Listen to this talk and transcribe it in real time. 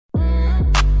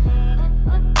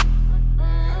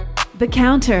The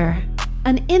Counter,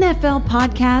 an NFL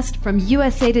podcast from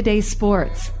USA Today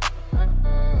Sports.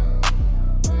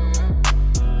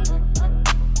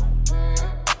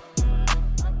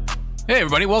 Hey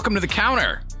everybody, welcome to The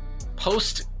Counter,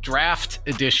 post-draft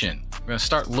edition. We're going to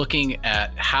start looking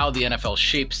at how the NFL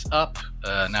shapes up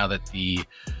now that the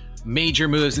major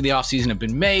moves in the offseason have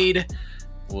been made.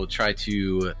 We'll try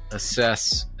to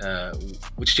assess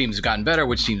which teams have gotten better,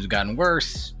 which teams have gotten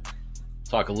worse.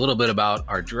 Talk a little bit about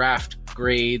our draft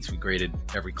grades. We graded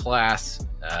every class,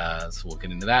 so we'll get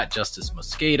into that. Justis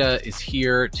Mosqueda is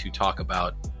here to talk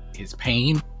about his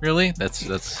pain, really. That's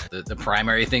the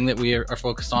primary thing that we are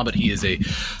focused on, but he is a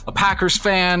Packers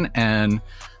fan and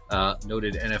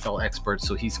noted NFL expert,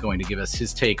 so he's going to give us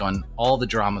his take on all the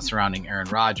drama surrounding Aaron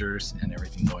Rodgers and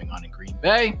everything going on in Green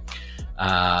Bay.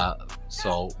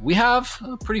 So we have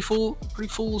a pretty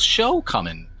full show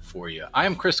coming for you. I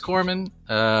am Chris Corman,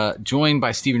 joined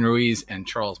by Stephen Ruiz and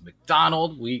Charles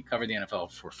McDonald. We cover the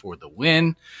NFL for the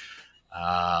win.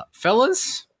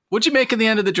 Fellas, what'd you make of the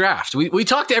end of the draft? We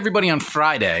talked to everybody on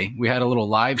Friday. We had a little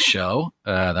live show.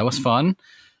 That was fun.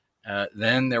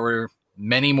 Then there were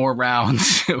many more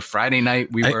rounds. Friday night,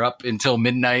 we were up until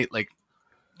midnight,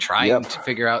 trying to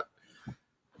figure out.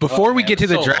 Before we get to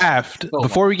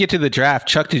the draft,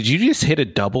 Chuck, did you just hit a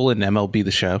double in MLB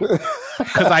The Show?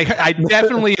 Because I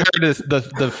definitely heard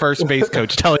the first base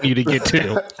coach telling you to get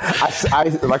two.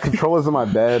 My controller's in my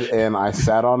bed, and I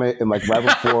sat on it, and right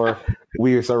before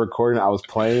we started recording, I was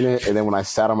playing it, and then when I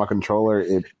sat on my controller,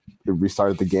 it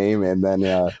restarted the game, and then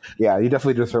you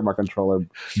definitely just heard my controller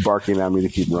barking at me to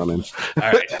keep running.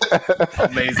 All right,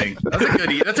 amazing.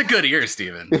 That's a good ear,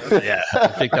 Steven. Yeah, I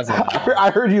think that's I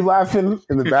heard you laughing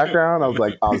in the background. I was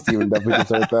like, "Oh, Steven definitely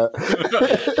just heard that."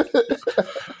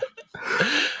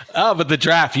 Oh, but the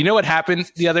draft. You know what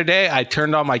happened the other day? I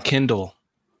turned on my Kindle.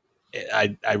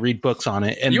 I read books on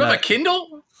it, and you have a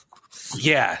Kindle?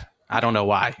 Yeah, I don't know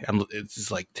why. It's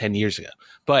just 10 years ago,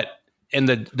 but. And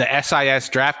the SIS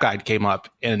draft guide came up,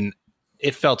 and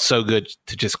it felt so good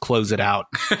to just close it out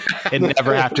and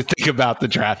never have to think about the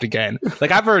draft again.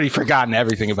 I've already forgotten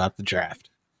everything about the draft.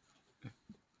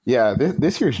 Yeah,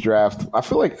 this year's draft, I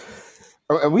feel like,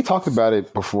 and we talked about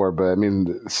it before, but I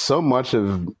mean, so much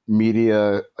of the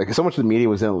media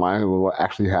was in line with what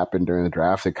actually happened during the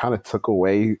draft. It kind of took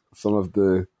away some of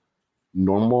the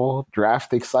normal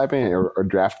draft excitement or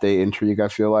draft day intrigue, I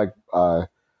feel like.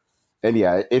 And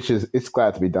yeah, it's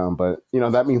glad to be done, but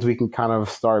that means we can kind of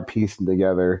start piecing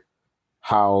together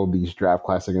how these draft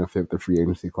classes are going to fit the free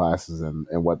agency classes and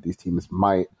what these teams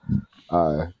might,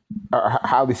 or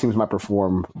how these teams might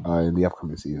perform in the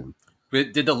upcoming season.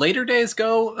 Did the later days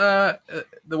go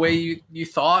the way you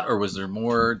thought, or was there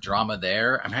more drama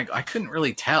there? I mean, I couldn't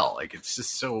really tell. It's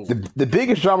just so. The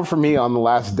biggest drama for me on the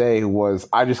last day was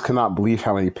I just could not believe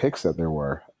how many picks that there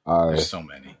were. There's so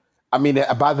many. I mean,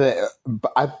 I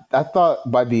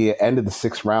thought by the end of the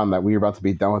sixth round that we were about to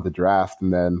be done with the draft,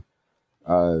 and then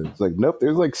it's nope,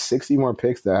 there's 60 more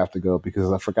picks that have to go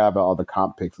because I forgot about all the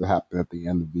comp picks that happened at the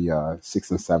end of the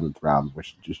sixth and seventh round,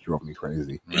 which just drove me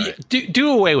crazy. Right. Do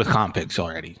away with comp picks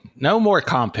already. No more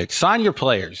comp picks. Sign your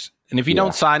players, and if you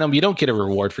don't sign them, you don't get a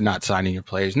reward for not signing your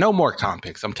players. No more comp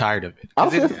picks. I'm tired of it.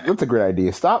 That's a great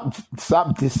idea. Stop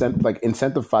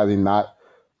incentivizing not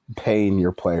paying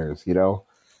your players.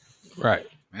 Right.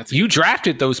 You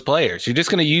drafted those players. You're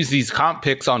just going to use these comp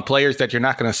picks on players that you're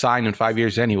not going to sign in 5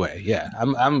 years anyway. Yeah,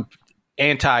 I'm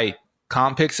anti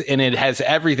comp picks, and it has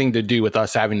everything to do with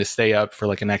us having to stay up for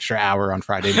an extra hour on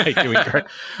Friday night doing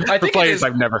players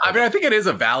I've never heard. I mean, I think it is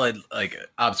a valid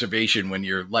observation when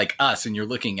you're like us and you're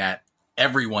looking at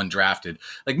everyone drafted.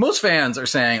 Most fans are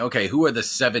saying, okay, who are the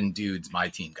 7 dudes my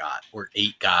team got, or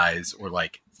 8 guys, or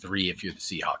 3 if you're the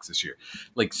Seahawks this year.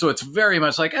 So it's very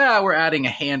much we're adding a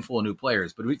handful of new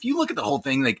players. But if you look at the whole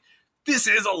thing, this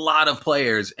is a lot of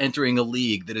players entering a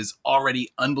league that is already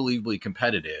unbelievably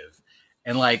competitive.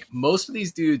 And most of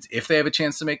these dudes, if they have a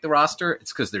chance to make the roster,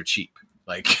 it's because they're cheap.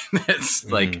 It's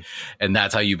and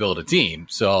that's how you build a team.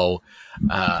 So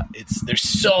there's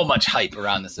so much hype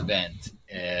around this event,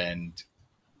 and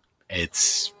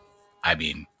this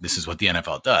is what the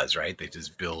NFL does, right? They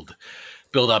just build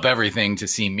up everything to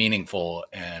seem meaningful,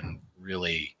 and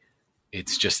really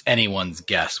it's just anyone's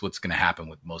guess what's going to happen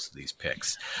with most of these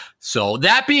picks. So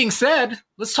that being said,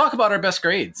 let's talk about our best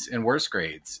grades and worst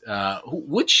grades.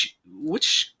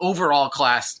 Which overall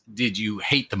class did you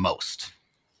hate the most?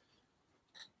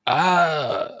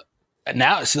 Now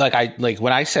it's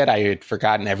when I said I had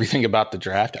forgotten everything about the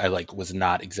draft, I was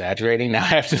not exexaggerating. Now I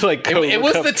have to go. It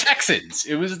was the Texans.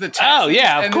 It was the Texans. Oh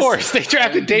yeah, of course they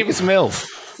drafted Davis Mills.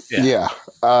 Yeah.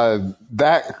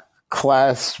 That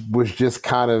class was just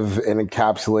kind of an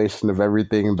encapsulation of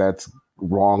everything that's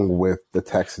wrong with the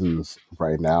Texans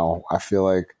right now. I feel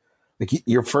like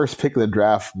your first pick of the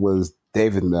draft was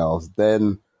David Mills.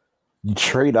 Then you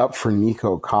trade up for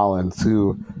Nico Collins,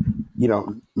 who,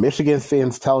 Michigan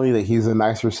fans tell me that he's a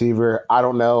nice receiver. I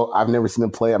don't know. I've never seen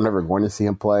him play. I'm never going to see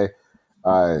him play.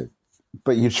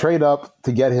 But you trade up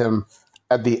to get him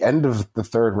at the end of the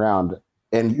third round,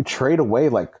 and you trade away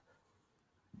like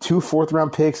 2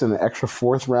 4th-round picks and an extra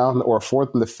 4th round, or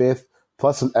 4th and the 5th,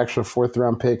 plus an extra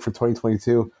 4th-round pick for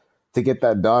 2022 to get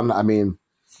that done. I mean,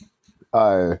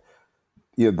 the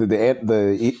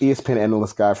ESPN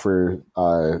analyst guy for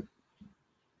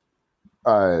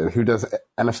who does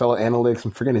NFL analytics,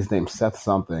 I'm forgetting his name, Seth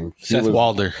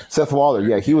Walder. Seth Walder,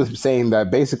 yeah. He was saying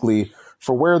that basically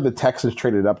for where the Texans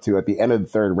traded up to at the end of the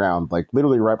third round, like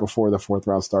literally right before the 4th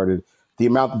round started, the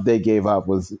amount that they gave up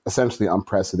was essentially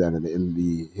unprecedented in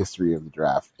the history of the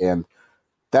draft. And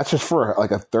that's just for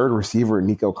like a third receiver,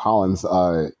 Nico Collins.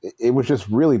 It was just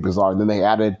really bizarre. And then they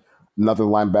added another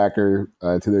linebacker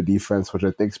to their defense, which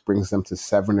I think brings them to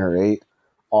 7 or 8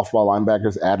 off-ball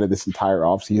linebackers added this entire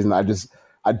offseason.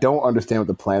 I don't understand what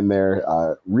the plan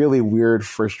there. Really weird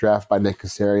first draft by Nick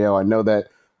Caserio. I know that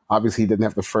obviously he didn't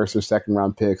have the 1st or 2nd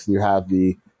round picks, and you have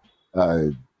the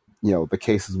the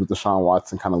cases with Deshaun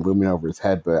Watson kind of looming over his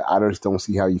head, but I just don't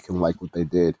see how you can like what they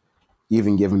did,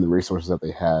 even given the resources that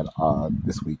they had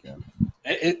this weekend.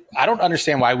 I don't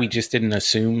understand why we just didn't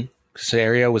assume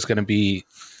Caserio was going to be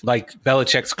like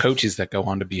Belichick's coaches that go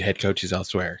on to be head coaches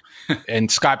elsewhere. And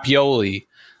Scott Pioli,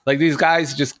 like these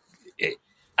guys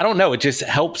I don't know. It just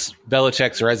helps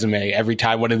Belichick's resume every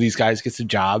time one of these guys gets a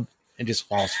job and just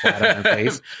falls flat on their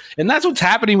face. And that's what's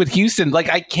happening with Houston. Like,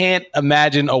 I can't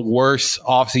imagine a worse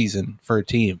offseason for a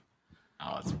team.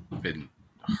 Oh, it's been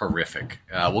horrific.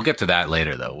 We'll get to that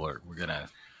later, though. We're gonna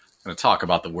talk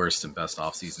about the worst and best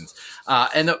off seasons.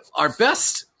 Our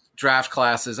best draft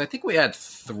classes, I think we had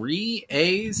 3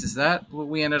 A's. Is that what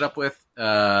we ended up with?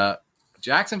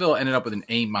 Jacksonville ended up with an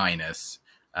A-,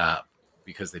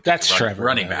 because they picked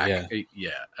running back. Yeah,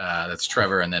 that's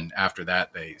Trevor. And then after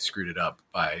that, they screwed it up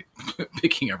by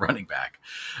picking a running back.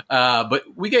 But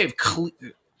we gave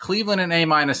Cleveland an A-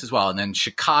 as well. And then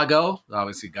Chicago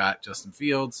obviously got Justin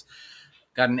Fields,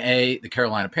 got an A. The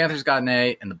Carolina Panthers got an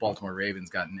A, and the Baltimore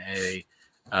Ravens got an A.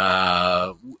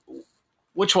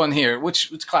 Which one here? Which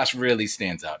class really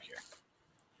stands out here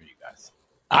for you guys?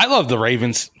 I love the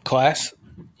Ravens class.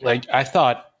 Like, I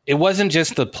thought it wasn't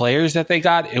just the players that they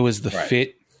got; it was the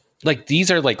fit. Like, these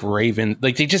are like Raven.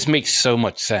 Like, they just make so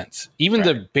much sense. Even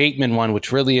the Bateman one,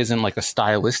 which really isn't like a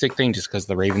stylistic thing, just because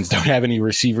the Ravens don't have any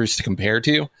receivers to compare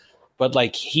to. But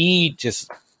like,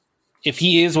 if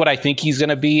he is what I think he's going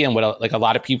to be, and what like a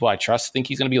lot of people I trust think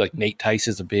he's going to be, like Nate Tice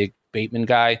is a big Bateman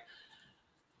guy.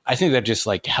 I think that just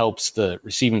like helps the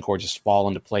receiving core just fall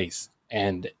into place.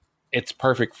 And it's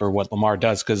perfect for what Lamar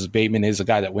does, because Bateman is a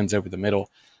guy that wins over the middle.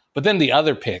 But then the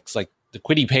other picks, like the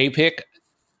Kwity Paye pick,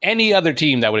 any other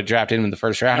team that would have drafted him in the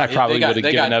first round, I probably would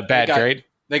have given a bad grade.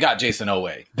 They got Jason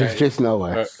Oweh. Right? Jason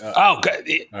Oweh.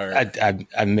 God.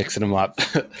 I'm mixing them up.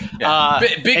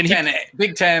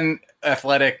 Big Ten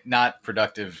athletic, not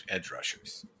productive edge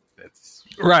rushers. That's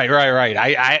right.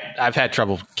 I've had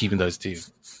trouble keeping those two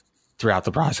throughout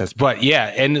the process. But yeah,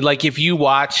 and like if you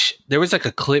watch, there was like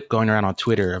a clip going around on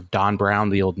Twitter of Don Brown,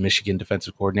 the old Michigan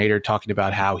defensive coordinator, talking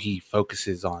about how he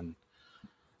focuses on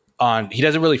he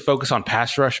doesn't really focus on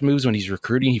pass rush moves when he's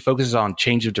recruiting. He focuses on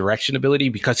change of direction ability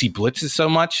because he blitzes so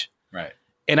much. Right.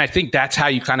 And I think that's how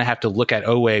you kind of have to look at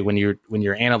Oweh when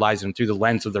you're analyzing him through the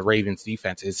lens of the Ravens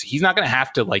defense. Is he's not going to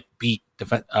have to like beat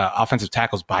offensive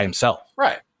tackles by himself.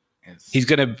 Right. He's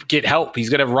going to get help.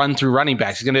 He's going to run through running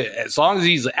backs. He's going to, as long as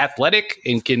he's athletic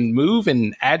and can move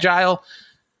and agile,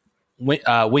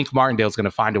 Wink Martindale's going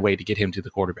to find a way to get him to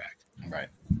the quarterback. Right.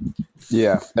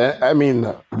 Yeah. I mean,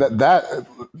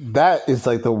 that is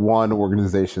like the one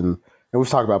organization, and we've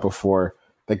talked about before,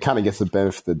 that kind of gets the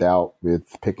benefit of the doubt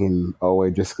with picking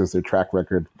Oweh, just because their track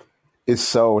record is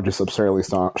so just absurdly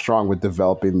strong with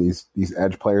developing these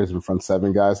edge players and front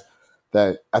seven guys,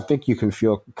 that I think you can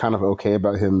feel kind of okay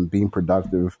about him being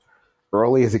productive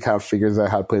early as he kind of figures out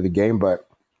how to play the game. But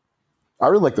I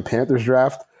really like the Panthers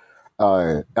draft.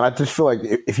 And I just feel like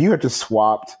if you had just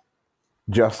swapped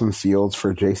Justin Fields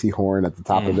for JC Horn at the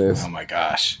top of this, oh my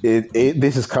gosh,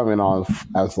 this is coming off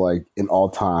as like an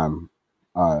all-time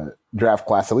draft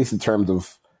class, at least in terms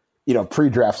of,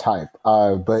 pre-draft hype.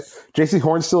 But JC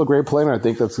Horn's still a great player, and I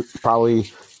think that's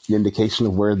probably the indication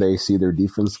of where they see their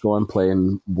defense going,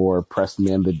 playing more pressed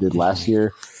man than did last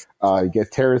year. You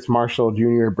get Terrace Marshall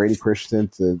Jr., Brady Christensen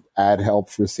to add help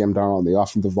for Sam Darnold on the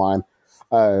offensive line.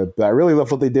 But I really love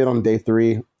what they did on day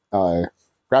 3.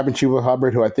 Grabbing Chuba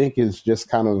Hubbard, who I think is just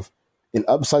kind of an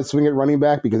upside swing at running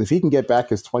back, because if he can get back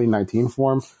his 2019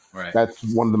 form, that's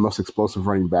one of the most explosive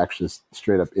running backs just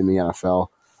straight up in the NFL.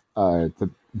 To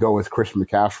go with Christian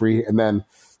McCaffrey, and then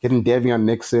getting Davion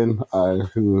Nixon,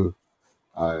 who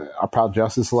our pal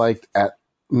Justice liked at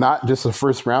not just the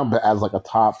first round, but as like a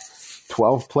top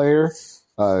 12 player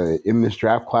in this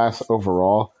draft class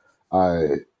overall.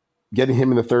 Getting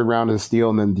him in the 3rd round is a steal,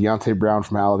 and then Deontay Brown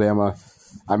from Alabama.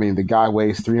 I mean, the guy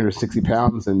weighs 360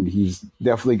 pounds, and he's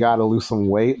definitely got to lose some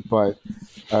weight, but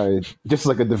just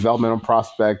like a developmental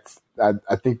prospect,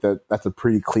 I think that's a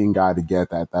pretty clean guy to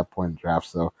get at that point in the draft.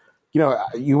 So,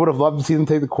 you would have loved to see them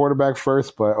take the quarterback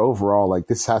first, but overall, like,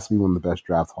 this has to be one of the best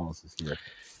draft hauls this year.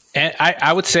 And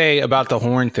I would say about the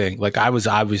Horn thing, like, I was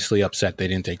obviously upset they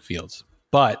didn't take Fields,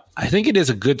 but I think it is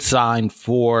a good sign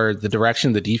for the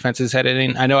direction the defense is headed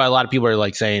in. I know a lot of people are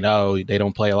like saying, oh, they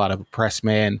don't play a lot of press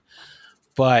man,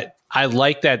 but I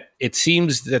like that it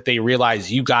seems that they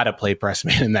realize you got to play press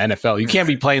man in the NFL. You can't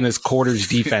be playing this quarters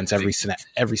defense every snap,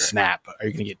 or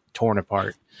you're going to get torn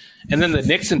apart. And then the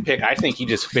Nixon pick, I think he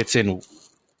just fits in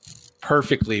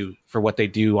perfectly for what they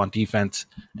do on defense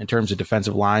in terms of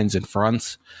defensive lines and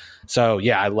fronts. So,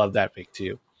 yeah, I love that pick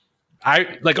too.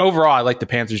 Overall, I like the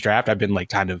Panthers draft. I've been like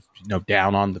kind of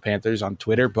down on the Panthers on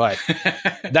Twitter, but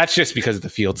that's just because of the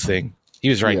Fields thing. He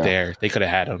was right there. They could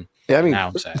have had him. Yeah, I mean, now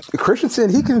I'm sad.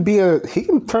 Christensen, he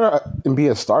can turn out and be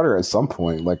a starter at some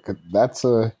point. Like,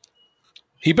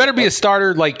 he better be a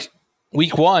starter like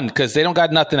week 1, because they don't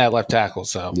got nothing at left tackle.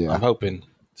 So I'm hoping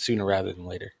sooner rather than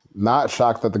later. Not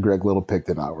shocked that the Greg Little pick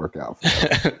did not work out.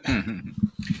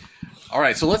 All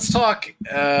right, so let's talk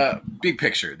big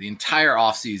picture. The entire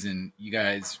offseason, you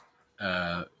guys,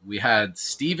 we had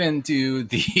Steven do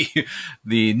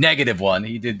the negative one.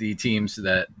 He did the teams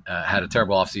that had a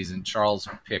terrible offseason. Charles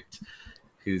picked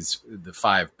the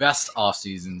 5 best off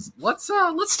seasons. Let's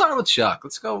start with Chuck.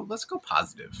 Let's go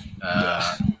positive.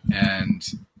 And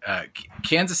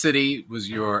Kansas City was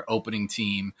your opening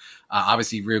team.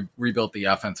 Obviously rebuilt the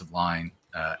offensive line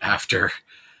after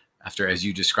as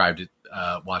you described it,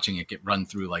 watching it get run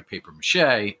through like paper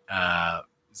mache.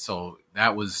 So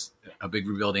that was a big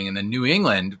rebuilding. And then New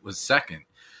England was second.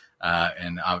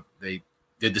 And they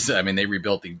did this. I mean, they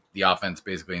rebuilt the offense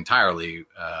basically entirely,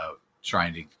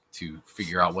 trying to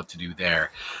figure out what to do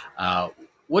there.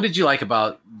 What did you like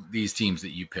about these teams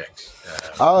that you picked?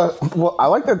 Well, I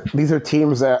like that these are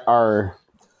teams that are,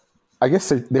 I guess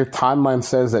their timeline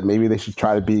says that maybe they should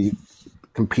try to be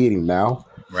competing now.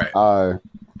 Right.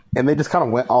 And they just kind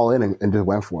of went all in and just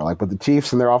went for it. Like, but the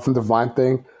Chiefs and their offensive line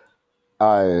thing,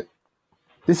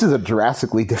 this is a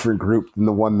drastically different group than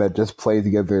the one that just played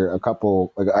together a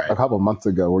couple months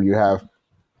ago, where you have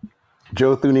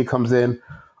Joe Thuney comes in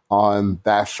on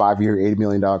that 5-year, $80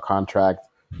 million contract.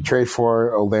 You trade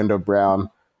for Orlando Brown.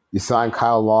 You sign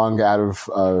Kyle Long out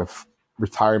of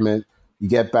retirement. You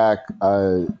get back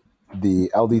the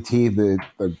LDT,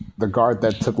 the guard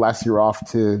that took last year off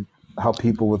to help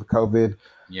people with COVID.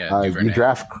 Yeah, you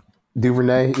draft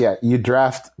Duvernay. Yeah, you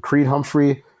draft Creed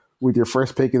Humphrey with your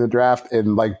first pick in the draft,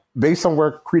 and like based on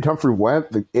where Creed Humphrey went,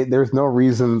 there's no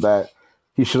reason that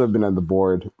he should have been on the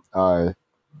board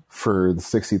for the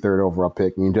 63rd overall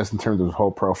pick. I mean, just in terms of his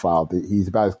whole profile, he's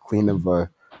about as clean of a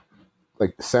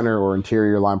like center or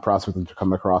interior line prospect that you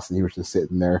come across, and he was just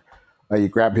sitting there. You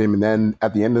grab him, and then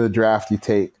at the end of the draft, you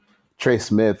take Trey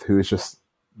Smith, who is just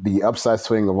the upside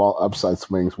swing of all upside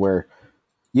swings, where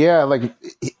like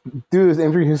due to his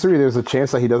injury history, there's a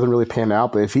chance that he doesn't really pan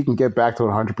out. But if he can get back to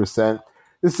 100%,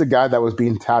 this is a guy that was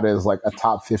being touted as like a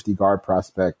top 50 guard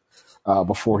prospect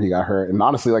before he got hurt. And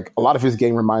honestly, like a lot of his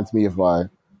game reminds me of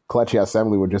Kelechi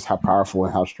Assembly, with just how powerful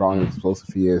and how strong and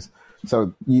explosive he is.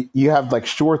 So you have like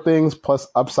sure things plus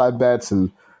upside bets,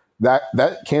 and that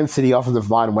Kansas City offensive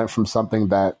line went from something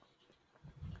that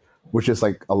was just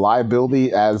like a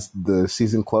liability as the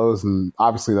season closed, and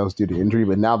obviously that was due to injury,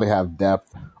 but now they have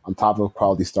depth on top of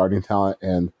quality starting talent,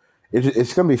 and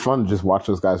it's going to be fun to just watch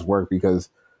those guys work, because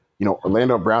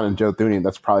Orlando Brown and Joe Thuney,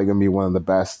 that's probably going to be one of the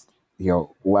best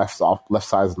left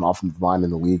sides and offensive line in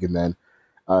the league, and then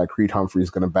Creed Humphrey is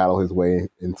going to battle his way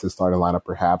into the starting lineup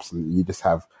perhaps, and you just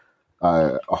have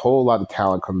a whole lot of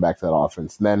talent coming back to that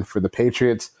offense. And then for the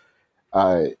Patriots,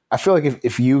 I feel like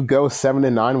if you go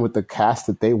 7-9 with the cast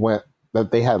that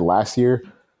they had last year,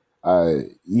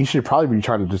 you should probably be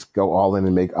trying to just go all in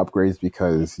and make upgrades,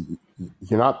 because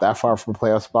you're not that far from a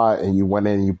playoff spot, and you went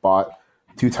in and you bought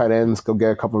 2 tight ends, go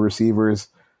get a couple of receivers.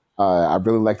 I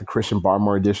really like the Christian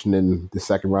Barmore addition in the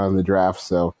second round of the draft.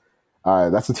 So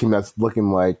that's a team that's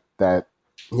looking like that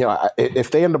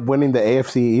if they end up winning the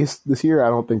AFC East this year, I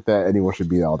don't think that anyone should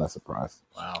be all that surprised.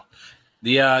 Wow.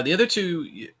 The other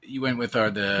two you went with are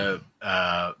the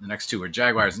next two are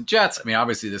Jaguars and Jets. I mean,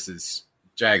 obviously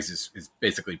Jags is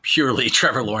basically purely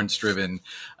Trevor Lawrence driven.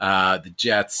 The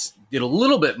Jets did a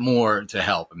little bit more to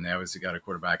help. I mean, they obviously got a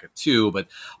quarterback at 2, but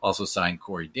also signed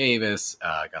Corey Davis,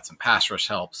 got some pass rush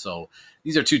help. So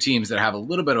these are two teams that have a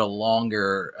little bit of a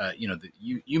longer,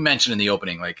 you mentioned in the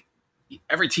opening, like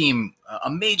every team, a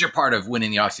major part of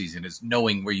winning the offseason is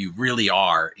knowing where you really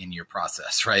are in your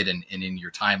process, right? And in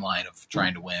your timeline of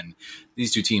trying to win.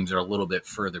 These two teams are a little bit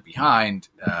further behind,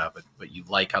 but you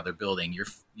like how they're building.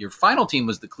 Your final team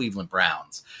was the Cleveland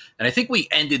Browns. And I think we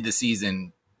ended the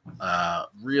season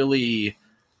really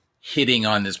hitting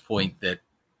on this point that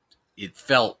it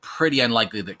felt pretty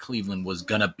unlikely that Cleveland was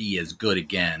going to be as good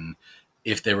again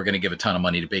if they were going to give a ton of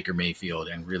money to Baker Mayfield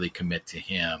and really commit to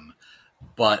him.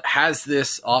 But has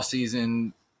this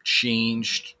offseason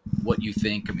changed what you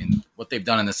think? I mean, what they've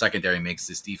done in the secondary makes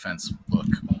this defense look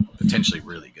potentially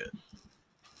really good.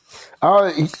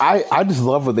 I just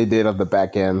love what they did on the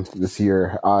back end this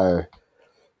year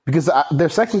because their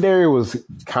secondary was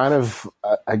kind of,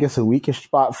 I guess, a weakish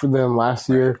spot for them last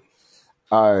year.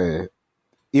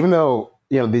 Even though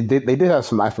they did have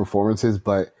some nice performances,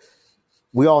 but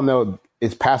we all know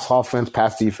it's pass offense,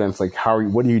 pass defense. Like,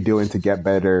 what are you doing to get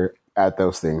better at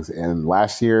those things? And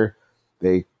last year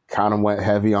they kind of went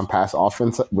heavy on pass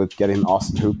offense with getting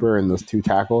Austin Hooper and those 2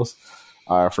 tackles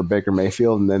for Baker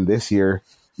Mayfield. And then this year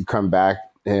you come back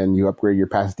and you upgrade your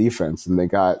pass defense, and they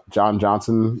got John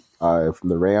Johnson from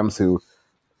the Rams, who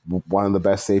one of the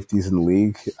best safeties in the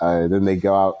league. Then they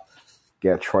go out,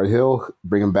 get Troy Hill,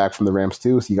 bring him back from the Rams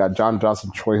too. So you got John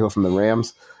Johnson, Troy Hill from the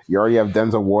Rams. You already have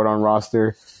Denzel Ward on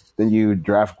roster. Then you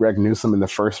draft Greg Newsome in the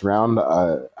first round.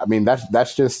 I mean,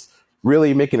 that's just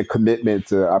really making a commitment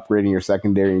to upgrading your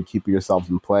secondary and keeping yourselves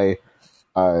in play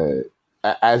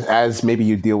as maybe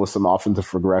you deal with some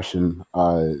offensive regression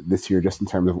this year, just in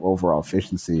terms of overall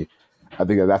efficiency. I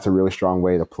think that's a really strong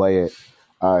way to play it.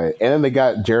 And then they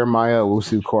got Jeremiah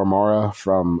Owusu-Koramoah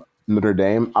from Notre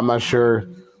Dame. I'm not sure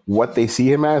what they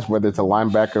see him as, whether it's a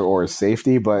linebacker or a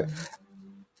safety, but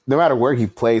no matter where he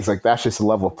plays, like, that's just a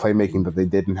level of playmaking that they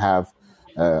didn't have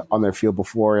on their field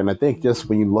before. And I think just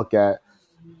when you look at,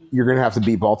 you're going to have to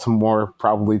beat Baltimore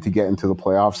probably to get into the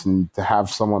playoffs, and to have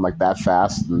someone like that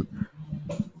fast and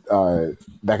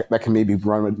that can maybe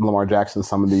run with Lamar Jackson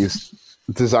some of these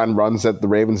design runs that the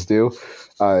Ravens do.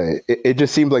 It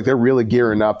just seems like they're really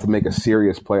gearing up to make a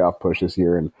serious playoff push this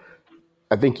year. And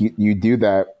I think you do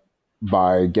that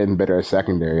by getting better at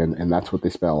secondary, and that's what they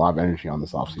spent a lot of energy on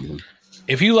this offseason.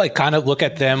 If you kind of look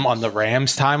at them on the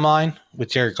Rams timeline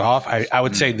with Jared Goff, I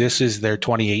would say this is their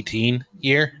 2018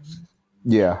 year.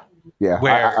 Yeah,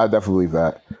 I definitely believe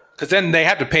that. Because then they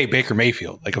had to pay Baker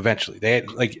Mayfield, eventually. They had,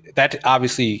 that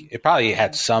obviously, it probably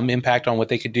had some impact on what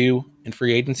they could do in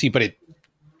free agency, but it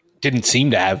didn't seem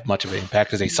to have much of an impact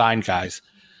because they signed guys.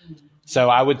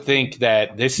 So I would think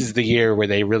that this is the year where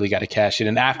they really got to cash in.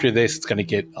 And after this, it's going to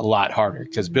get a lot harder,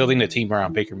 because building a team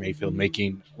around Baker Mayfield,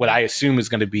 making what I assume is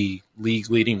going to be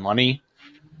league-leading money,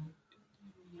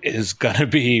 is going to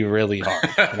be really hard.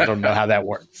 I don't know how that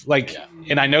works.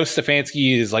 And I know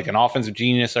Stefanski is an offensive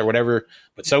genius or whatever,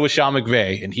 but so was Sean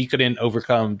McVay, and he couldn't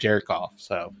overcome Jared Goff.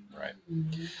 So,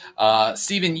 right.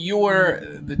 Steven,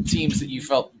 the teams that you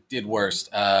felt did worst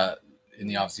in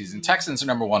the offseason. Texans are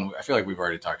number 1. I feel like we've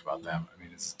already talked about them. I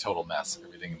mean, it's a total mess.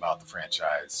 Everything about the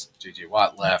franchise. J.J.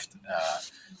 Watt left.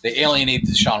 They alienated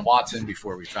Deshaun Watson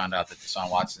before we found out that Deshaun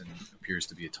Watson appears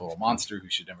to be a total monster who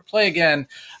should never play again.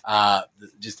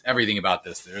 Just everything about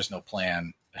this. There's no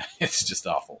plan. It's just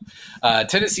awful.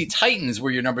 Tennessee Titans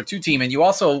were your number 2 team, and you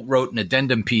also wrote an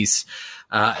addendum piece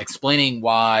explaining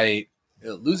why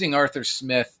losing Arthur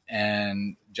Smith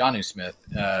and Jonnu Smith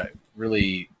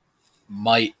really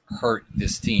might hurt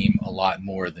this team a lot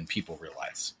more than people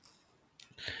realize.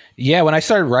 Yeah, when I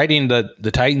started writing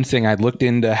the Titans thing, I looked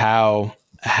into how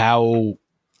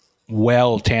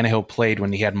well Tannehill played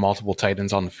when he had multiple tight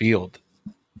ends on the field.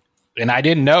 And I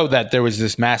didn't know that there was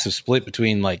this massive split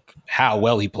between how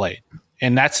well he played.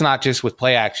 And that's not just with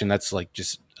play action, that's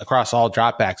just across all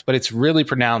dropbacks, but it's really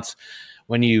pronounced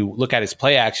when you look at his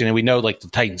play action. And we know the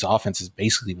Titans offense is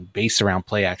basically based around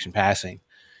play action passing.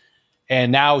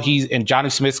 And now Johnny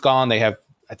Smith's gone. They have,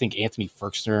 I think, Anthony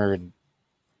Firkser and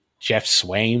Jeff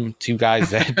Swaim, 2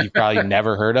 guys that you've probably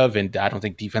never heard of. And I don't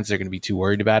think defenses are going to be too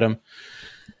worried about him.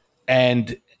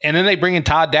 And then they bring in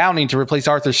Todd Downing to replace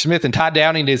Arthur Smith. And Todd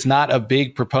Downing is not a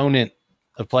big proponent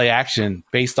of play action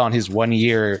based on his 1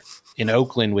 year in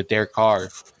Oakland with Derek Carr.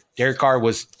 Derek Carr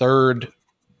was 3rd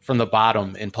from the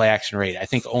bottom in play action rate. I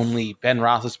think only Ben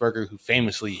Roethlisberger, who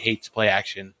famously hates play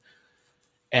action,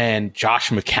 and Josh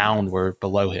McCown were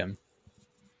below him.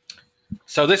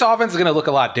 So this offense is going to look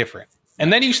a lot different.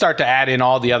 And then you start to add in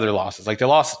all the other losses. Like they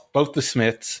lost both the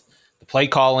Smiths, the play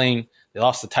calling, they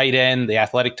lost the tight end, the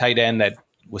athletic tight end that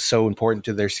was so important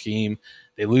to their scheme.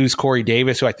 They lose Corey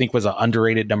Davis, who I think was an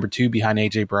underrated number 2 behind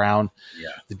A.J. Brown. Yeah.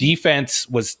 The defense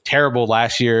was terrible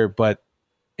last year,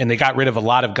 and they got rid of a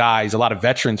lot of guys, a lot of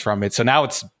veterans from it. So now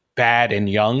it's bad and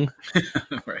young.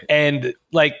 Right. And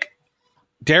like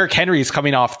Derrick Henry is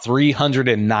coming off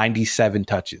 397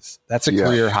 touches. That's a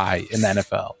career high in the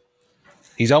NFL.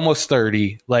 He's almost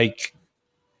 30. Like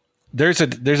there's a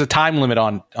time limit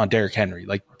on Derrick Henry.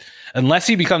 Like unless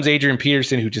he becomes Adrian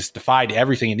Peterson, who just defied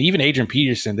everything. And even Adrian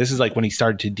Peterson, this is like when he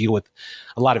started to deal with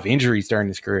a lot of injuries during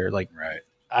his career. Like, right.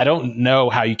 I don't know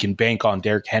how you can bank on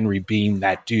Derrick Henry being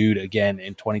that dude again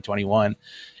in 2021.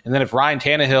 And then if Ryan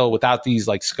Tannehill, without these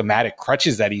like schematic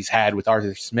crutches that he's had with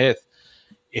Arthur Smith,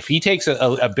 if he takes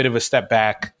a bit of a step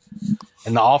back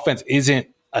and the offense isn't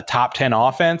a top 10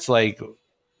 offense, like,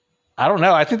 I don't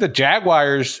know. I think the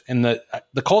Jaguars and the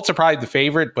Colts are probably the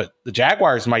favorite, but the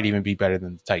Jaguars might even be better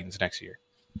than the Titans next year.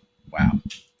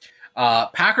 Wow.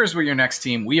 Packers were your next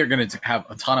team. We are going to have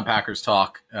a ton of Packers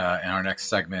talk in our next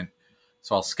segment,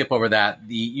 so I'll skip over that.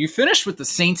 You finished with the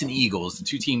Saints and Eagles, the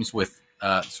two teams with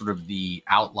sort of the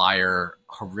outlier,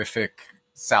 horrific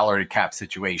salary cap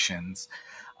situations.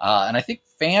 And I think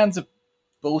fans of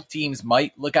both teams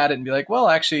might look at it and be like, well,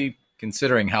 actually,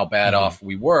 considering how bad off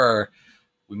we were,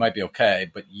 we might be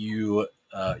okay. But you're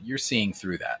seeing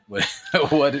through that.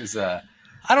 What is I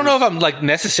don't know if I'm like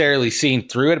necessarily seeing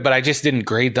through it, but I just didn't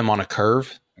grade them on a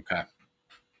curve. Okay.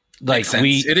 Like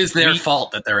it is their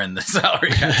fault that they're in the salary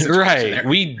cap situation.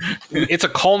 Right. It's a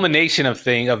culmination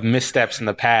of missteps in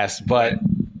the past, but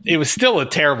it was still a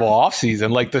terrible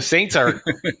offseason. Like the Saints are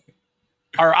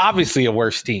obviously a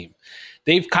worse team.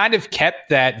 They've kind of kept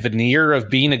that veneer of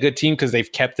being a good team because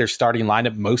they've kept their starting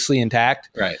lineup mostly intact.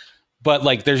 Right. But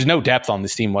like there's no depth on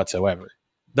this team whatsoever.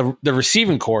 The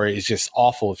receiving core is just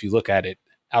awful if you look at it.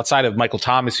 Outside of Michael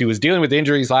Thomas, who was dealing with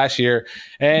injuries last year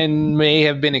and may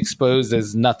have been exposed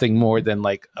as nothing more than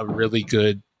like a really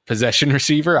good possession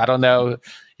receiver. I don't know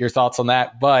your thoughts on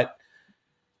that, but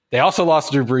they also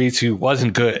lost Drew Brees, who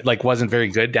wasn't very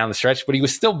good down the stretch, but he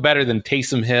was still better than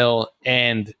Taysom Hill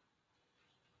and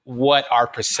what our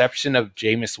perception of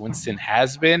Jameis Winston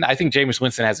has been. I think Jameis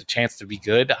Winston has a chance to be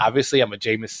good. Obviously, I'm a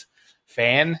Jameis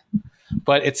fan,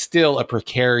 but it's still a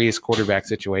precarious quarterback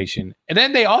situation. And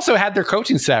then they also had their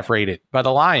coaching staff rated by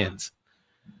the Lions.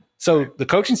 So the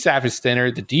coaching staff is thinner.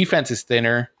 The defense is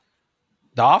thinner.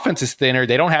 The offense is thinner.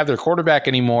 They don't have their quarterback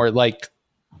anymore. Like,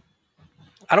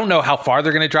 I don't know how far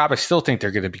they're going to drop. I still think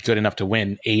they're going to be good enough to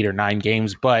win 8 or 9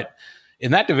 games. But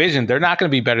in that division, they're not going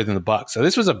to be better than the Bucs. So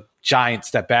this was a giant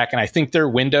step back. And I think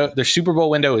their Super Bowl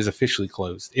window is officially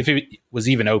closed, if it was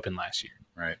even open last year.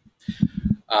 Right.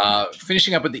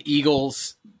 Finishing up with the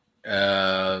Eagles,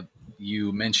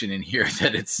 you mentioned in here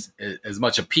that it's as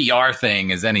much a PR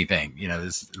thing as anything. You know,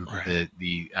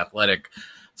 the athletic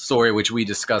story, which we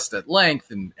discussed at length,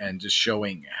 and just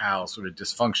showing how sort of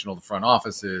dysfunctional the front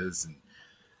office is.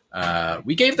 And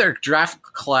we gave their draft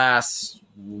class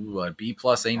B+,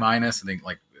 A-. I think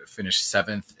like finished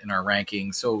 7th in our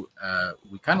ranking. So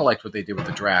we kind of liked what they did with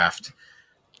the draft,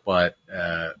 but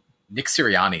Nick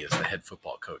Sirianni is the head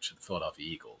football coach of the Philadelphia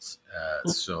Eagles.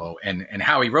 So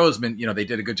Howie Roseman, you know, they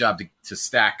did a good job to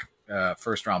stack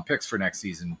first round picks for next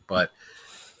season, but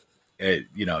it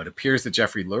appears that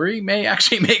Jeffrey Lurie may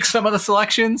actually make some of the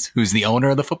selections, who's the owner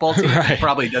of the football team. Right.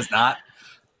 Probably does not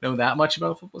know that much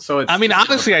about football. So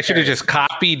honestly, I should have just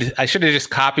copied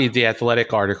the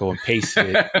Athletic article and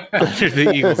pasted it under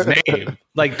the Eagles name.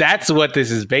 Like that's what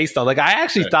this is based on. Like I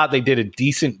actually thought they did a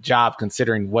decent job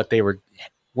considering what they were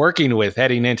working with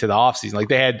heading into the offseason. Like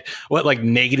they had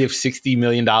negative $60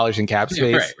 million in cap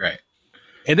space. Right.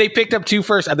 And they picked up 2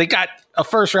 first. They got a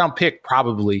first round pick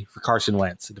probably for Carson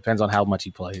Wentz. It depends on how much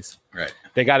he plays. Right.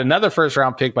 They got another first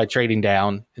round pick by trading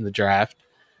down in the draft.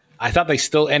 I thought they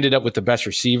still ended up with the best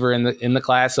receiver in the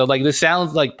class. So like this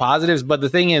sounds like positives, but the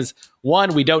thing is,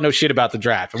 one, we don't know shit about the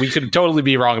draft, and we could totally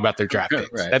be wrong about their draft picks.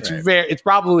 It's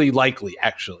probably likely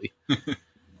actually.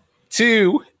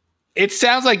 2, it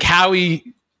sounds like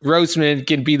Howie Roseman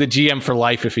can be the GM for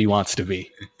life if he wants to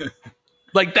be.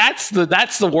 Like that's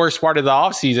the worst part of the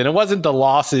offseason. It wasn't the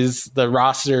losses, the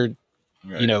roster,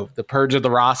 the purge of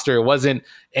the roster. It wasn't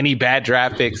any bad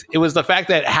draft picks. It was the fact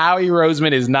that Howie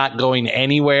Roseman is not going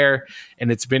anywhere,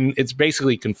 and it's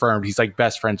basically confirmed. He's like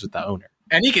best friends with the owner.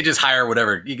 And he could just hire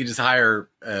whatever. He could just hire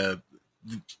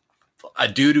a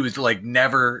dude who's like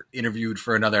never interviewed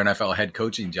for another NFL head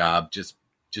coaching job just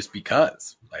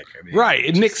because. Like, I mean, right.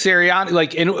 And Nick Sirianni,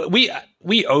 like, and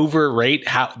we overrate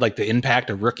how like the impact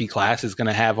a rookie class is going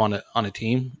to have on a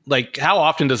team. Like, how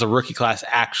often does a rookie class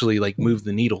actually like move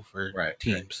the needle for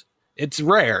teams? Right. It's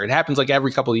rare. It happens like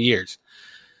every couple of years.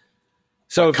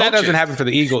 So if that doesn't happen for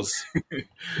the Eagles,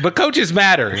 but coaches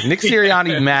matter. Nick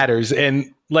Sirianni matters,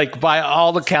 and like by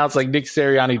all accounts, like Nick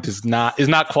Sirianni is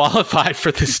not qualified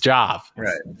for this job.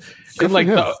 Right. And like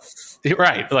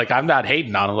right. Like I'm not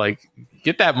hating on him. Like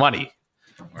get that money.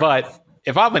 Right. But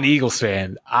if I'm an Eagles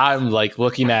fan, I'm like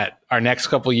looking at our next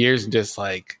couple of years and just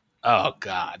like, oh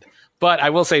God. But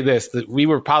I will say this, that we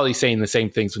were probably saying the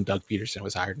same things when Doug Peterson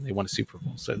was hired and they won a Super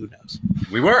Bowl. So who knows?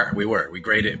 We were. We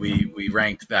graded. We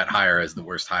ranked that hire as the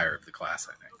worst hire of the class,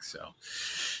 I think. So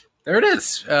there it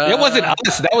is. It wasn't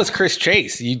us. That was Chris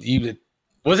Chase. You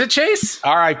was it Chase?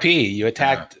 R.I.P. You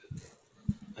attacked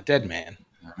a dead man.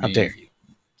 How dare you?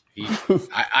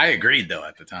 I agreed, though,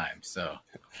 at the time. So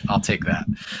I'll take that.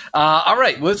 All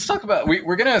right. Let's talk about –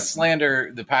 we're going to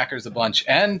slander the Packers a bunch.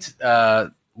 And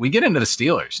we get into the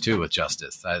Steelers, too, with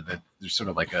Justice. There's sort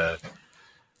of like a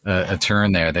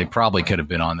turn there. They probably could have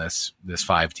been on this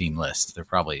 5-team list. They're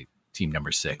probably team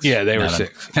number 6. Yeah, they were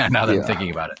 6. Now that I'm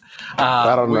thinking about it.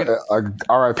 I don't know.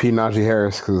 R.I.P. Najee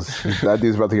Harris, because that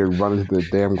dude's about to get run into the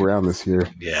damn ground this year.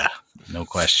 Yeah. No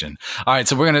question. All right,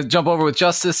 so we're going to jump over with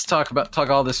Justice, talk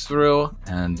all this through,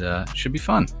 and it should be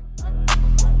fun.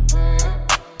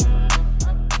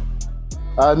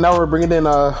 Now we're bringing in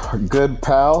a good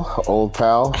pal, old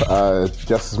pal,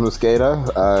 Justis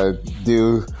Mosqueda.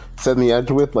 Do Set the Edge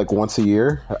with like once a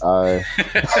year.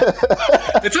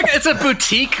 It's a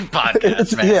boutique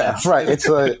podcast, man. Yeah, right.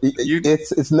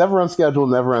 It's never on schedule,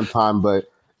 never on time,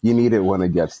 but you need it when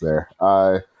it gets there.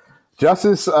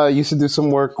 Justice used to do some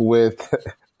work with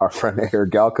our friend Eric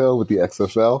Galco with the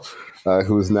XFL,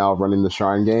 who is now running the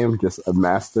Shrine Game, just a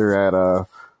master at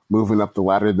moving up the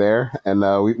ladder there. And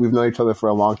we've known each other for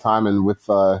a long time. And with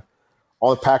all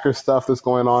the Packers stuff that's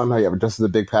going on, Justice is a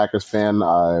big Packers fan.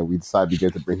 We decided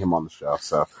to bring him on the show.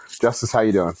 So, Justice, how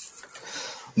you doing?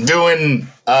 Doing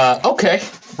okay,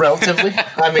 relatively.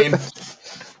 I mean...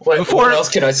 What else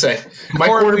can I say? My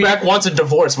quarterback wants a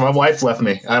divorce. My wife left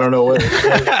me. I don't know what.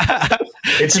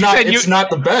 It's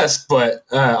not the best, but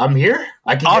I'm here.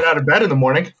 I can get out of bed in the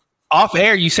morning. Off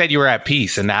air, you said you were at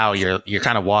peace, and now you're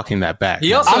kind of walking that back.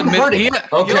 He also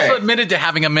admitted to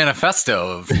having a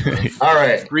manifesto of all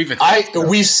right.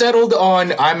 We settled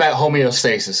on I'm at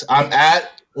homeostasis. I'm at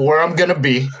where I'm gonna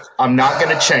be. I'm not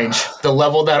gonna change. The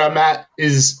level that I'm at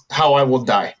is how I will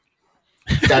die.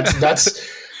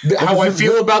 That's. How I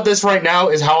feel about this right now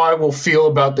is how I will feel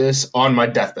about this on my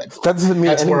deathbed. That doesn't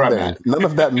mean anything. Where I'm at. None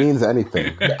of that means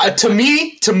anything. To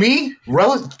me,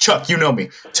 Chuck, you know me.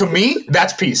 To me,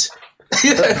 that's peace.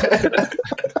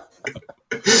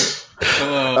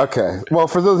 Okay. Well,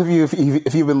 for those of you,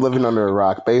 if you've been living under a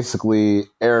rock, basically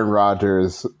Aaron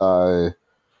Rodgers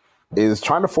is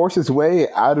trying to force his way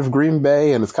out of Green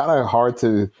Bay, and it's kind of hard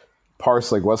to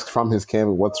parse like what's from his camp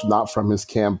and what's not from his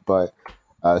camp, but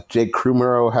Jake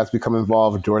Krumero has become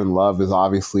involved. Jordan Love is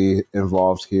obviously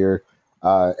involved here.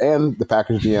 And the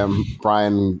Packers GM,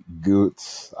 Brian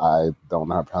Goots. I don't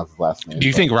know how to pronounce his last name. Do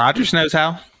you think Rodgers knows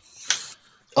how?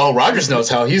 Oh, Rodgers knows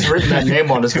how. He's written that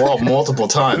name on his wall multiple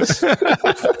times.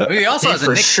 He also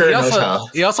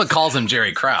he also calls him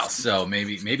Jerry Krause, so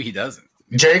maybe he doesn't.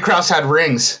 Jerry Krause had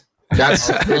rings.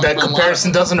 That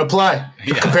comparison doesn't apply.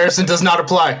 The comparison does not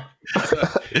apply.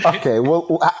 Okay,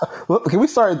 well, can we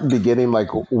start at the beginning? Like,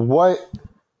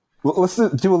 let's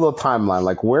do a little timeline.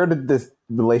 Like, where did this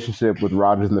relationship with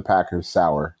Rodgers and the Packers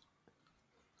sour?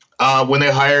 When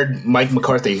they hired Mike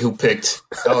McCarthy, who picked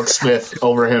Alex Smith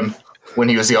over him when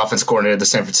he was the offense coordinator of the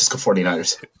San Francisco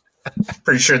 49ers.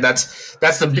 Pretty sure that's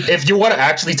if you want to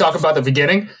actually talk about the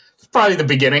beginning, it's probably the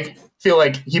beginning. Feel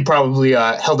like he probably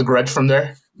held a grudge from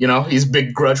there. You know, he's a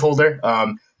big grudge holder.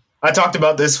 I talked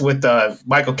about this with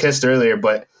Michael Kist earlier,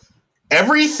 but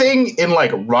everything in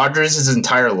like Rodgers'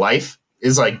 entire life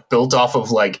is like built off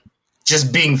of like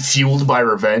just being fueled by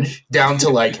revenge, down to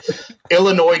like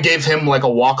Illinois gave him like a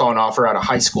walk-on offer out of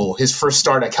high school. His first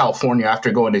start at California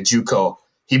after going to JUCO,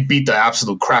 he beat the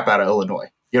absolute crap out of Illinois.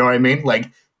 You know what I mean?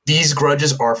 Like these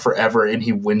grudges are forever, and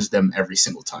he wins them every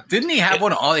single time. Didn't he have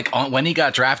one when he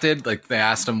got drafted? Like they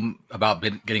asked him about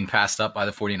getting passed up by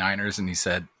the 49ers, and he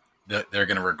said they're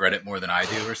going to regret it more than I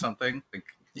do or something. Like,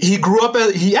 he grew up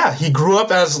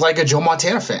as like a Joe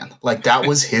Montana fan. Like that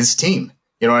was his team.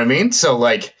 You know what I mean? So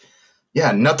like,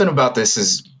 yeah, nothing about this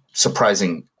is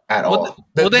surprising at all.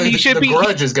 The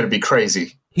grudge is going to be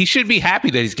crazy. He should be happy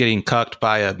that he's getting cucked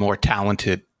by a more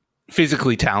talented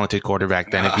physically talented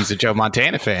quarterback than if he's a Joe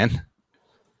Montana fan.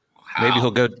 Maybe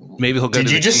he'll go. Did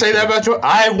you just say that about Jordan?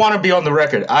 I want to be on the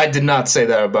record. I did not say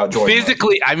that about Jordan.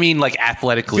 Physically, I mean like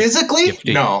athletically. Physically?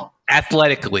 Gifted. No.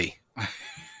 Athletically.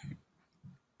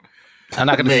 I'm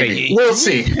not going to say. We'll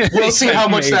see. We'll see how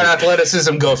much that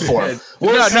athleticism goes for.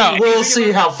 We'll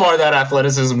see how far that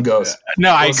athleticism goes.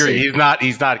 No, I agree. See.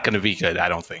 He's not going to be good. I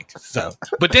don't think so.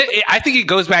 But I think it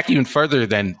goes back even further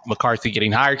than McCarthy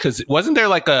getting hired, because wasn't there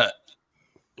like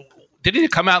didn't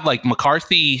it come out like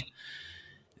McCarthy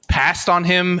passed on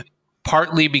him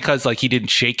partly because like he didn't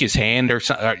shake his hand or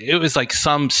something? It was like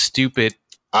some stupid.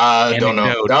 I don't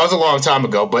know. That was a long time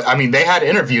ago, but I mean, they had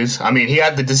interviews. I mean, he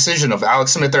had the decision of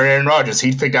Alex Smith or Aaron Rodgers.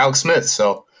 He picked Alex Smith.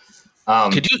 So,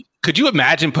 could you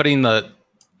imagine putting the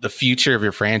future of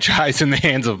your franchise in the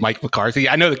hands of Mike McCarthy?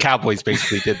 I know the Cowboys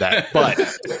basically did that, but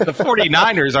the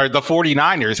 49ers are the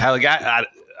 49ers. How like I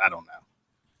don't know.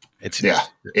 It's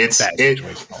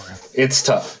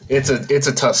tough. It's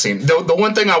a tough scene. The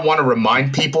one thing I want to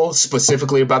remind people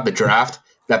specifically about the draft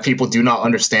that people do not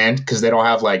understand because they don't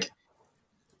have like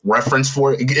reference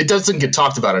for it. It doesn't get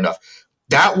talked about enough.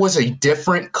 That was a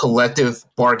different collective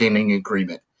bargaining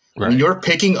agreement. Right. When you're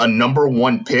picking a number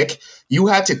one pick, you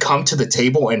had to come to the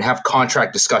table and have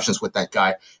contract discussions with that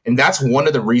guy. And that's one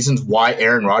of the reasons why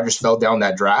Aaron Rodgers fell down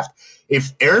that draft.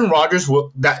 If Aaron Rodgers,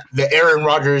 the Aaron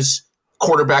Rodgers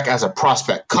quarterback as a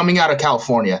prospect coming out of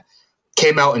California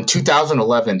came out in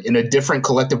 2011 in a different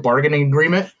collective bargaining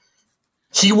agreement,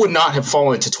 he would not have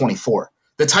fallen to 24.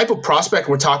 The type of prospect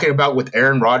we're talking about with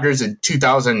Aaron Rodgers in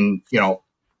 2000,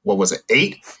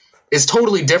 8 is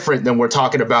totally different than we're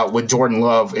talking about with Jordan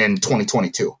Love in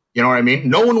 2022. You know what I mean?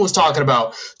 No one was talking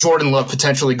about Jordan Love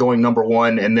potentially going number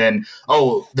one and then,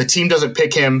 the team doesn't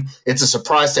pick him. It's a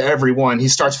surprise to everyone. He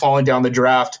starts falling down the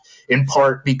draft in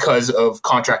part because of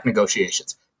contract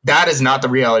negotiations. That is not the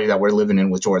reality that we're living in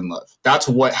with Jordan Love. That's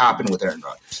what happened with Aaron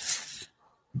Rodgers.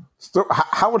 So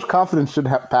how much confidence should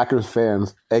Packers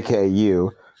fans, a.k.a.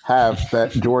 you, have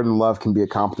that Jordan Love can be a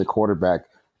competent quarterback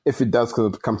if it does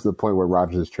come to the point where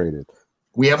Rodgers is traded?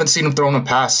 We haven't seen him throwing a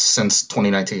pass since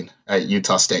 2019 at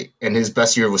Utah State, and his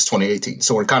best year was 2018.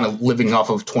 So we're kind of living off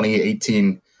of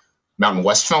 2018 Mountain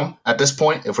West film at this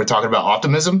point, if we're talking about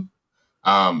optimism.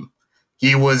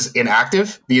 He was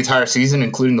inactive the entire season,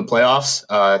 including the playoffs,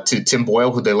 to Tim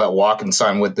Boyle, who they let walk and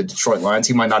sign with the Detroit Lions.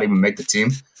 He might not even make the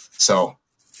team. So...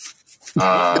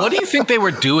 what do you think they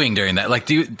were doing during that? Like,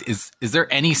 is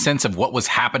there any sense of what was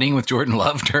happening with Jordan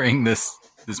Love during this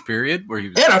period where he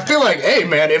was? And I feel like, hey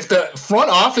man, if the front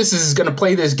office is going to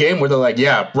play this game where they're like,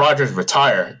 yeah, Rodgers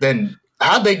retire, then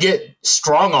how'd they get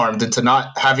strong armed into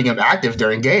not having him active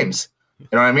during games? You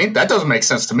know what I mean? That doesn't make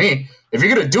sense to me. If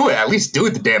you're going to do it, at least do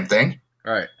it the damn thing.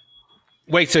 All right.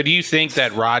 Wait, so do you think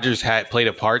that Rodgers had played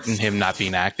a part in him not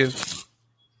being active?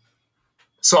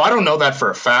 So I don't know that for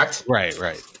a fact. Right.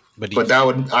 But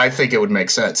I think it would make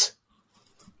sense.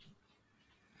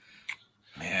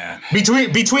 Man.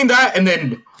 Between that and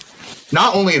then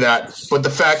not only that, but the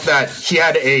fact that he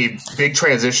had a big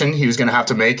transition he was going to have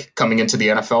to make coming into the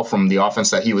NFL from the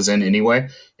offense that he was in anyway.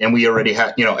 And we already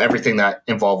had, everything that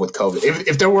involved with COVID.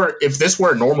 If this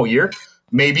were a normal year,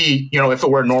 maybe, if it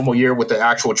were a normal year with the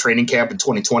actual training camp in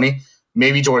 2020,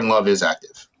 maybe Jordan Love is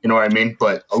active. You know what I mean?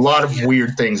 But a lot of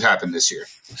weird things happened this year.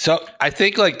 So I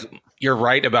think you're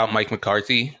right about Mike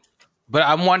McCarthy, but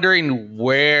I'm wondering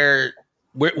when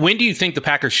do you think the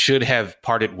Packers should have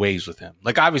parted ways with him?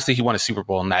 Like, obviously he won a Super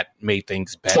Bowl and that made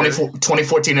things better.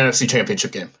 2014 NFC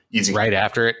Championship game. Easy. Right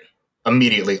after it?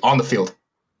 Immediately on the field.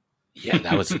 Yeah,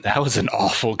 that was an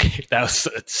awful game. That was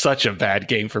such a bad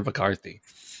game for McCarthy.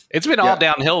 It's been all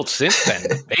downhill since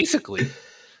then, basically.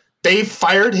 They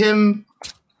fired him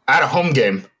at a home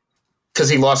game because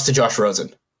he lost to Josh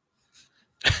Rosen.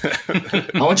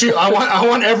 I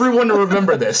want everyone to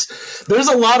remember this. There's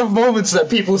a lot of moments that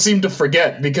people seem to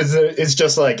forget because it's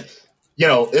just like,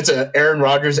 it's an Aaron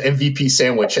Rodgers MVP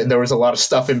sandwich and there was a lot of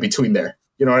stuff in between there.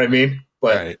 You know what I mean?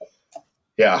 But right.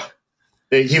 Yeah,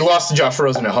 he lost to Josh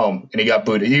Rosen at home and he got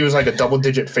booted. He was like a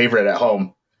double-digit favorite at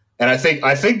home. And I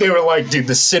think they were like, dude,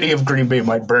 the city of Green Bay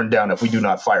might burn down if we do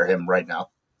not fire him right now.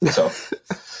 So,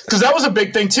 because that was a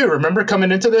big thing too. Remember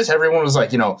coming into this, everyone was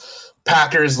like,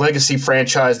 Packers legacy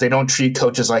franchise. They don't treat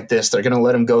coaches like this. They're going to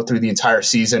let him go through the entire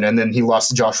season. And then he lost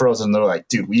to Josh Rosen. And they're like,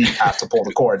 dude, we have to pull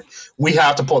the cord. We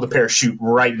have to pull the parachute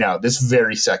right now, this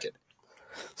very second.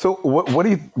 So what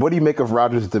do you make of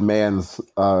Rodgers' demands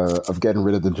of getting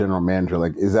rid of the general manager?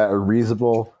 Like, is that a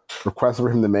reasonable request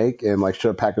for him to make? And like,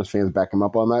 should Packers fans back him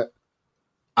up on that?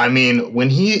 I mean,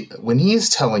 when he is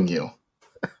telling you,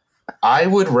 I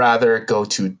would rather go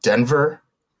to Denver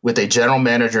with a general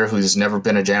manager who's never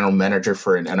been a general manager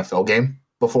for an NFL game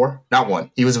before. Not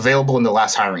one. He was available in the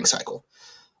last hiring cycle.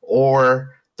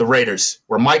 Or the Raiders,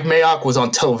 where Mike Mayock was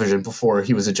on television before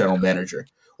he was a general manager.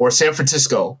 Or San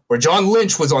Francisco, where John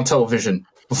Lynch was on television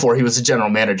before he was a general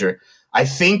manager. I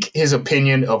think his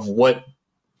opinion of what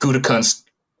Gutekunst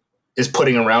is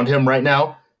putting around him right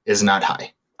now is not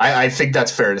high. I think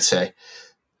that's fair to say.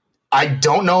 I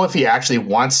don't know if he actually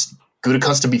wants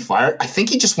Gutekunst to be fired. I think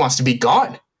he just wants to be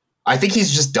gone. I think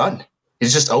he's just done.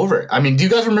 He's just over it. I mean, do you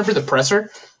guys remember the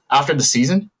presser after the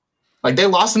season? Like, they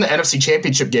lost in the NFC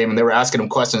Championship game, and they were asking him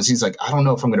questions. He's like, I don't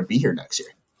know if I'm going to be here next year.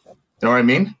 You know what I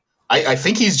mean? I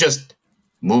think he's just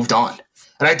moved on.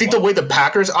 And I think the way the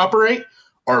Packers operate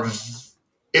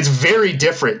it's very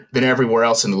different than everywhere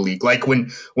else in the league. Like,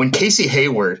 when Casey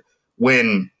Hayward,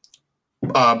 when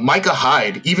Micah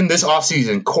Hyde, even this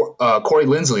offseason, Corey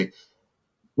Linsley,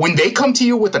 when they come to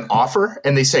you with an offer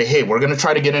and they say, hey, we're going to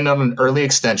try to get in on an early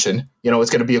extension, it's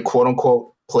going to be a quote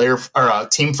unquote player or a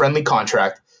team friendly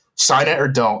contract, sign it or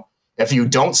don't. If you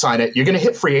don't sign it, you're going to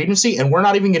hit free agency and we're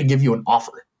not even going to give you an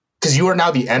offer because you are now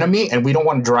the enemy and we don't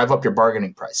want to drive up your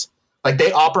bargaining price. Like,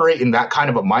 they operate in that kind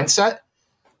of a mindset.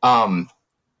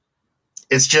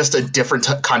 It's just a different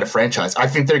kind of franchise. I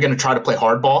think they're going to try to play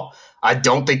hardball. I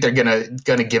don't think they're going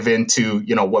to give in to,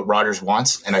 what Rodgers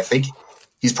wants. And I think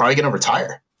he's probably going to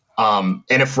retire. And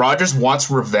if Rodgers wants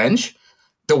revenge,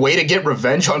 the way to get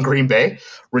revenge on Green Bay,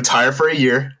 retire for a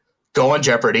year, go on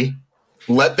Jeopardy,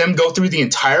 let them go through the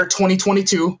entire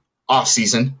 2022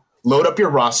 offseason, load up your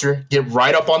roster, get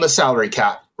right up on the salary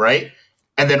cap, right?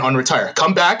 And then unretire.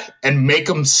 Come back and make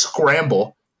them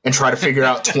scramble and try to figure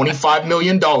out $25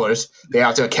 million they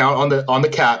have to account on the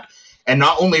cap. And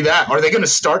not only that, are they going to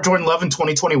start Jordan Love in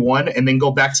 2021 and then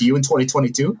go back to you in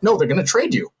 2022? No, they're going to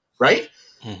trade you, right?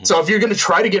 Mm-hmm. So if you're going to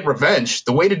try to get revenge,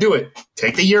 the way to do it,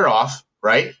 take the year off,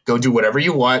 right? Go do whatever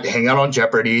you want, hang out on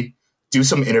Jeopardy, do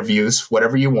some interviews,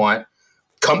 whatever you want.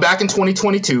 Come back in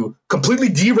 2022, completely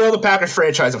derail the Packers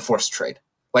franchise and force a trade.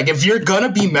 Like, if you're going to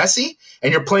be messy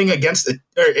and you're playing against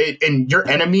and your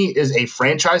enemy is a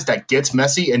franchise that gets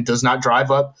messy and does not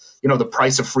drive up, the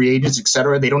price of free agents, et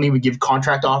cetera, they don't even give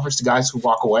contract offers to guys who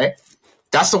walk away.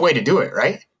 That's the way to do it,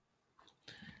 right?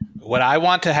 What I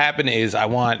want to happen is I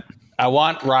want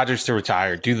Rodgers to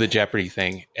retire, do the Jeopardy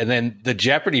thing. And then the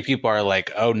Jeopardy people are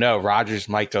like, oh no, Rodgers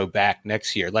might go back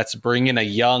next year. Let's bring in a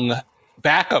young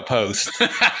backup host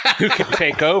who can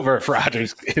take over for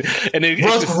Rodgers. And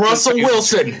Russell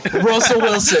Wilson,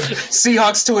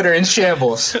 Seahawks Twitter in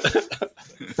shambles.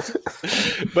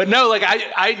 But no, like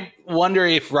I wonder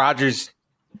if Rodgers,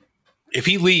 if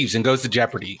he leaves and goes to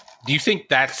Jeopardy, do you think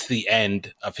that's the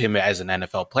end of him as an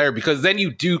NFL player? Because then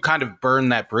you do kind of burn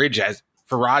that bridge. As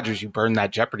for Rodgers, you burn that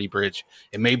Jeopardy bridge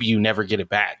and maybe you never get it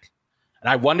back.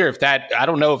 And I wonder if that, I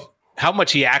don't know how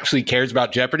much he actually cares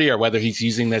about Jeopardy or whether he's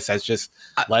using this as just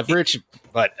leverage,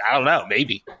 but I don't know,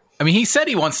 maybe. I mean, he said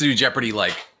he wants to do Jeopardy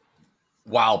like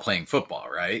while playing football,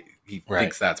 right? He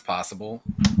thinks that's possible.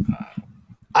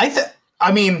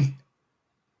 I mean,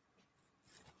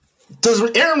 does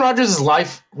Aaron Rodgers'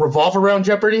 life revolve around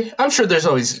Jeopardy? I'm sure there's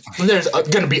going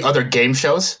to be other game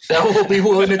shows that will be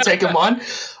willing to take him on.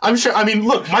 I'm sure. I mean,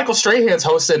 look, Michael Strahan's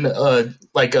hosting a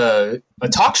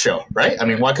talk show, right? I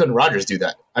mean, why couldn't Rodgers do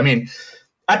that? I mean,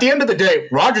 at the end of the day,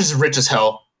 Rodgers is rich as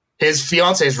hell. His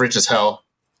fiance is rich as hell.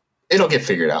 It'll get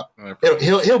figured out.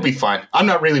 He'll be fine. I'm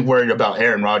not really worried about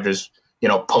Aaron Rodgers,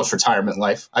 post-retirement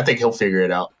life. I think he'll figure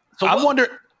it out. So I'm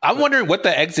wondering what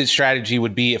the exit strategy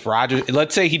would be if Rodgers,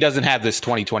 let's say he doesn't have this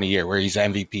 2020 year where he's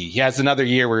MVP. He has another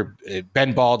year where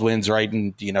Ben Baldwin's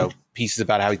writing, pieces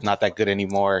about how he's not that good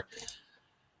anymore.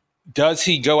 Does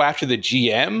he go after the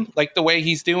GM like the way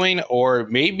he's doing? Or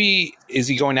maybe is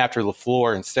he going after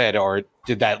LaFleur instead? Or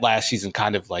did that last season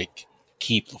kind of like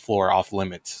keep LaFleur off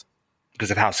limits because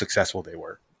of how successful they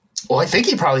were? Well, I think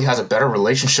he probably has a better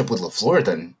relationship with LaFleur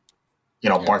than,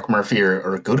 Mark Murphy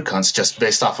or Gutekunst, just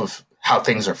based off of how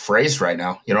things are phrased right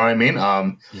now. You know what I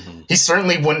mean? He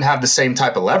certainly wouldn't have the same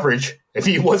type of leverage if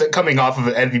he wasn't coming off of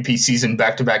an MVP season,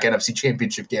 back-to-back NFC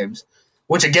Championship games,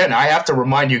 which, again, I have to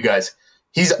remind you guys,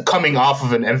 he's coming off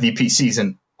of an MVP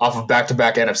season, off of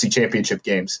back-to-back NFC Championship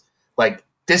games. Like,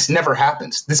 this never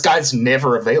happens. This guy's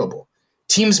never available.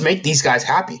 Teams make these guys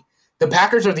happy. The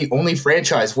Packers are the only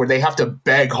franchise where they have to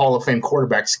beg Hall of Fame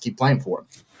quarterbacks to keep playing for them.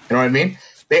 You know what I mean?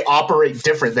 They operate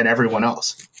different than everyone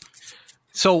else.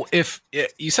 So if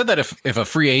you said that if a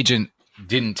free agent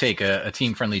didn't take a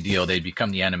team-friendly deal, they'd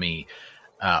become the enemy.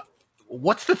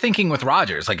 What's the thinking with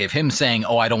Rodgers? Like, if him saying,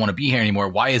 oh, I don't want to be here anymore,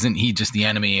 why isn't he just the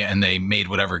enemy and they made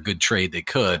whatever good trade they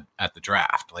could at the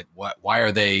draft? Like, why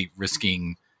are they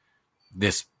risking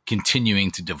this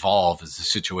continuing to devolve as a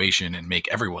situation and make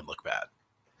everyone look bad.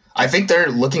 I think they're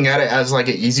looking at it as like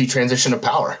an easy transition of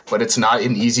power, but it's not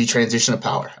an easy transition of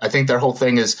power. I think their whole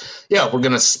thing is, we're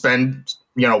going to spend,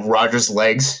 Rodgers'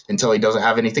 legs until he doesn't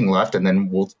have anything left, and then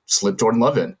we'll slip Jordan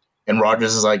Love in. And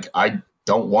Rodgers is like, I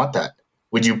don't want that.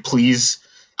 Would you please?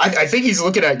 I think he's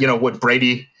looking at, what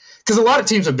Brady, because a lot of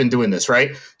teams have been doing this,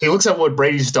 right? He looks at what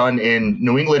Brady's done in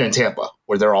New England and Tampa,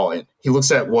 where they're all in. He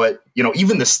looks at what,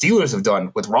 even the Steelers have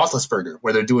done with Roethlisberger,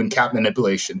 where they're doing cap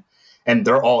manipulation. And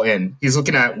they're all in. He's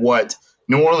looking at what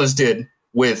New Orleans did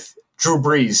with Drew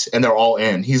Brees, and they're all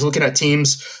in. He's looking at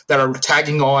teams that are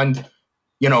tagging on,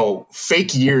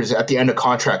 fake years at the end of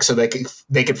contracts so they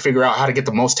could figure out how to get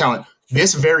the most talent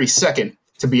this very second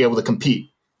to be able to compete.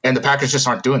 And the Packers just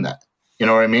aren't doing that. You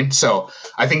know what I mean? So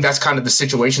I think that's kind of the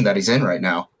situation that he's in right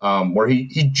now, where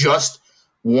he just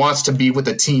wants to be with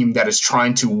a team that is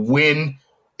trying to win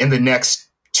in the next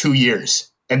 2 years.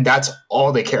 And that's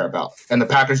all they care about. And the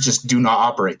Packers just do not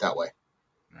operate that way.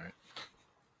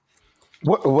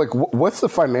 What's the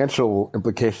financial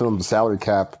implication on the salary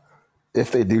cap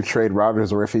if they do trade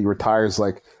Rodgers or if he retires?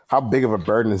 Like, how big of a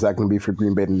burden is that going to be for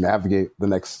Green Bay to navigate the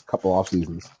next couple off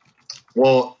seasons?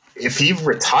 Well, if he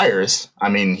retires,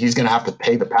 he's going to have to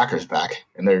pay the Packers back,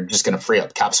 and they're just going to free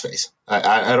up cap space.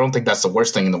 I don't think that's the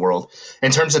worst thing in the world.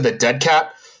 In terms of the dead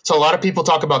cap, so a lot of people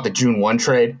talk about the June 1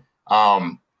 trade.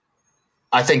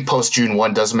 I think post June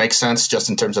 1 does make sense just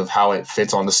in terms of how it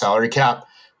fits on the salary cap.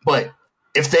 But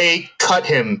if they cut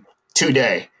him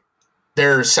today,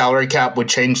 their salary cap would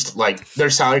change. Their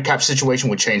salary cap situation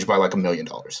would change by $1 million.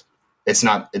 It's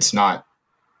not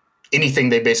anything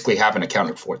they basically haven't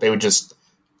accounted for. They would just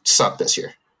suck this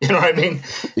year. You know what I mean?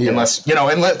 Yeah. Unless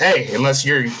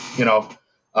you're,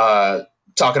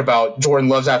 talking about Jordan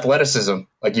Love's athleticism,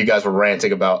 like you guys were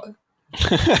ranting about.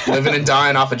 Living and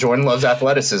dying off of Jordan Love's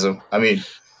athleticism.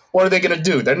 What are they going to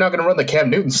do? They're not going to run the Cam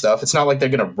Newton stuff. It's not like they're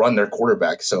going to run their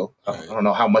quarterback. So I don't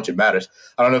know how much it matters.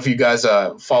 I don't know if you guys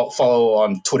follow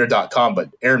on twitter.com, but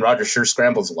Aaron Rodgers sure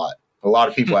scrambles a lot. A lot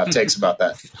of people have takes about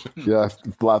that. Yeah,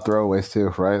 a lot of throwaways too,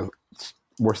 right?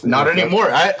 Not anymore.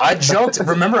 I joked.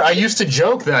 Remember, I used to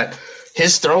joke that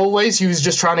his throwaways, he was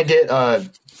just trying to get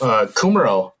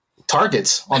Kumaro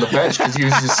targets on the bench because he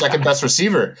was his second best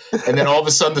receiver, and then all of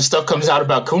a sudden the stuff comes out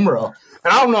about Kumaro,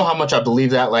 and I don't know how much I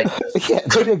believe that.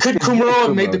 Could Kumaro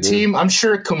have made the team? I'm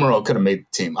sure Kumaro could have made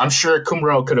the team. I'm sure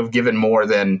Kumaro could have given more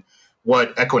than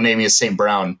what Equanimeous St.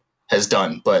 Brown has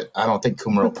done, but I don't think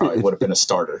Kumaro probably would have been a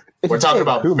starter. We're talking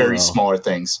about very smaller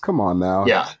things. Come on now.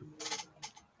 Yeah.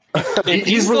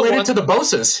 He's related to the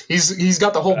Bosas. He's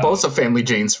got the whole Bosa family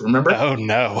genes, remember? Oh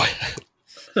no.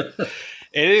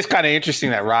 It is kind of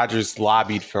interesting that Rodgers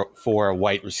lobbied for a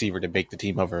white receiver to make the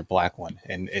team over a black one,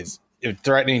 and is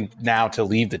threatening now to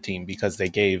leave the team because they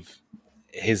gave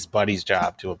his buddy's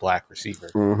job to a black receiver.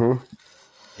 Mm-hmm.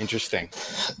 Interesting.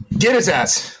 Get his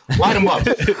ass. Line him up.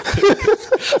 Wait,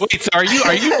 so are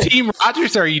you team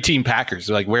Rodgers or are you team Packers?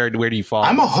 Like where do you fall?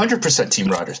 I'm 100% team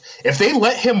Rodgers. If they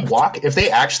let him walk, if they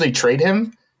actually trade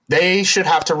him, they should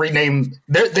have to rename.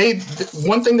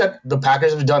 One thing that the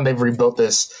Packers have done, they've rebuilt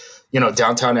this,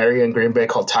 downtown area in Green Bay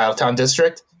called Titletown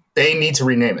District. They need to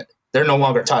rename it. They're no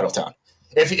longer Titletown.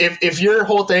 If your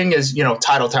whole thing is,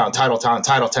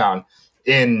 Titletown,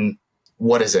 in,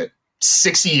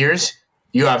 60 years,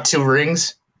 you have 2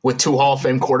 rings with 2 Hall of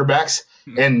Fame quarterbacks,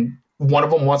 and one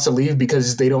of them wants to leave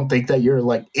because they don't think that you're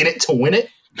in it to win it.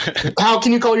 How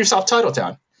can you call yourself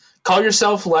Titletown? Call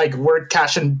yourself we're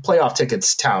cashing playoff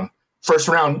tickets town. First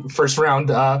round,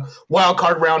 wild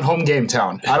card round, home game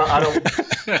town. I don't.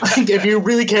 If you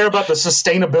really care about the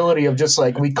sustainability of just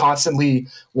we constantly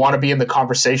want to be in the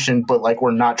conversation, but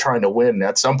we're not trying to win.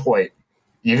 At some point,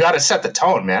 you got to set the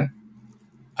tone, man.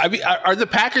 Are the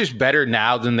Packers better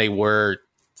now than they were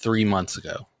 3 months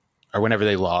ago, or whenever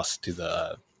they lost to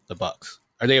the Bucs?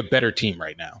 Are they a better team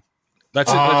right now?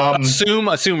 Let's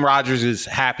assume Rodgers is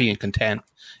happy and content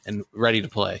and ready to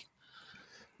play.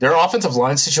 Their offensive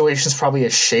line situation is probably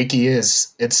as shaky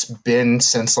as it's been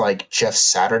since Jeff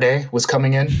Saturday was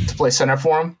coming in to play center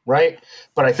for him, right?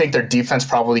 But I think their defense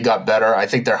probably got better. I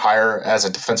think their hire as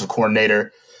a defensive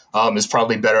coordinator is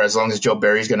probably better as long as Joe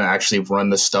Barry's going to actually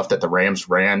run the stuff that the Rams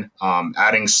ran.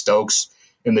 Adding Stokes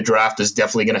in the draft is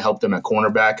definitely going to help them at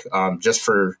cornerback, just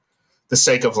for the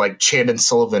sake of Chandon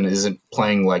Sullivan isn't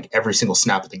playing every single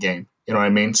snap of the game. You know what I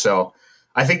mean? So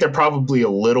I think they're probably a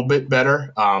little bit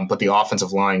better, but the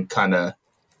offensive line kind of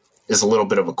is a little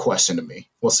bit of a question to me.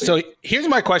 We'll see. So here's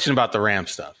my question about the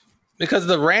Rams stuff. Because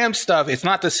the Rams stuff, it's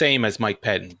not the same as Mike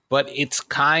Pettin, but it's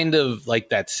kind of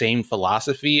that same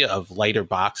philosophy of lighter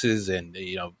boxes and,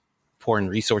 pouring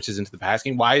resources into the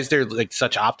passing. Why is there like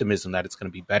such optimism that it's going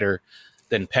to be better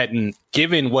than Pettin,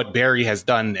 given what Barry has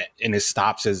done in his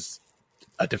stops as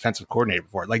a defensive coordinator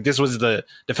before? Like, this was the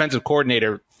defensive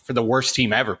coordinator for the worst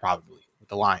team ever, probably, with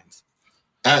the Lions.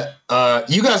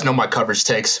 You guys know my coverage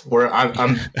takes, where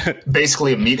I'm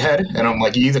basically a meathead, and I'm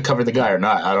like, you either cover the guy or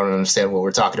not. I don't understand what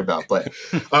we're talking about. But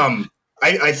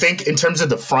I think in terms of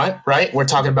the front, right, we're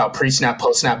talking about pre-snap,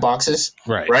 post-snap boxes,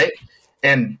 right?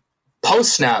 And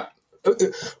post-snap,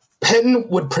 Pettin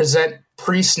would present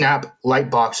pre-snap light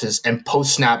boxes and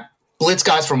post-snap blitz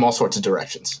guys from all sorts of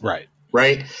directions, right?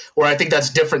 Where I think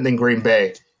that's different than Green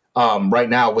Bay. Right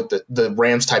now with the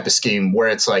Rams type of scheme, where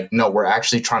it's like, no, we're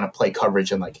actually trying to play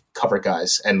coverage and like cover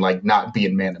guys and like not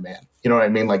being man to man. You know what I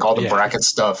mean? Like all the bracket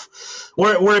stuff,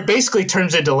 where it basically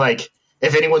turns into like,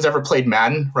 if anyone's ever played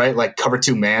Madden, right? Like cover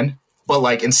 2 man, but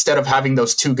like instead of having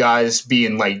those 2 guys be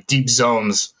in like deep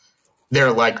zones,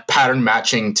 they're like pattern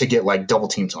matching to get like double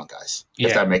teams on guys.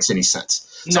 If that makes any sense.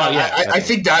 So I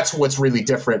think that's what's really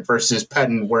different versus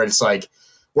Pettin, where it's like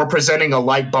we're presenting a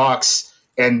light box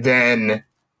and then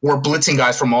we're blitzing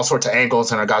guys from all sorts of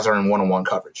angles, and our guys are in one-on-one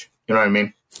coverage. You know what I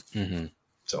mean? Mm-hmm.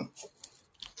 So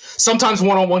sometimes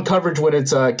one-on-one coverage when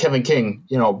it's Kevin King,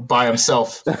 by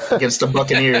himself against the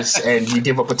Buccaneers, and you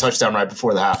give up a touchdown right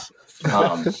before the half.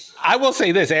 I will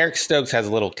say this: Eric Stokes has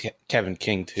a little Kevin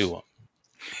King to him.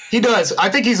 He does. I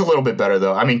think he's a little bit better,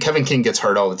 though. I mean, Kevin King gets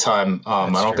hurt all the time. I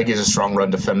don't think he's a strong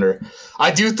run defender. I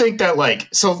do think that,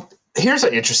 here's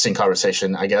an interesting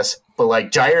conversation, I guess. But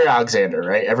Jair Alexander,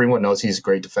 right? Everyone knows he's a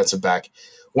great defensive back.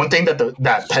 One thing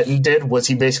that Pettin did was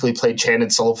he basically played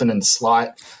Chandon Sullivan in the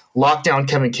slot, locked down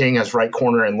Kevin King as right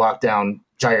corner, and locked down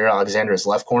Jair Alexander as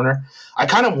left corner. I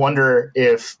kind of wonder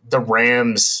if the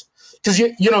Rams, because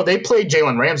they played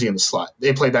Jalen Ramsey in the slot.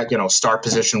 They played that star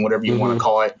position, whatever you want to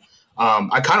call it.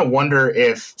 I kind of wonder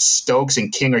if Stokes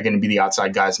and King are going to be the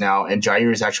outside guys now, and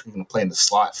Jair is actually going to play in the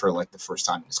slot for the first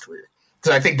time in his career.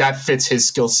 Because I think that fits his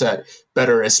skill set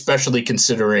better, especially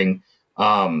considering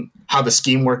how the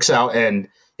scheme works out. And,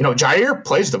 Jair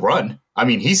plays the run. I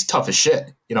mean, he's tough as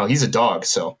shit. He's a dog.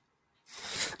 So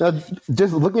now,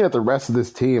 just looking at the rest of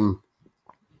this team,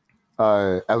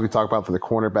 as we talk about for the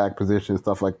cornerback position,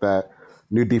 stuff like that,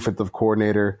 new defensive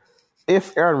coordinator,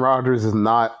 if Aaron Rodgers is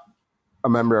not a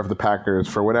member of the Packers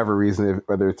for whatever reason,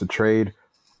 whether it's a trade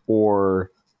or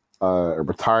a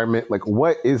retirement,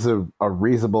 what is a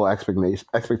reasonable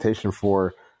expectation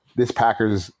for this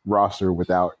Packers roster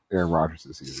without Aaron Rodgers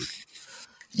this season?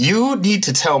 You need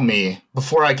to tell me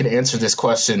before I can answer this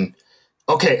question.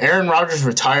 Okay, Aaron Rodgers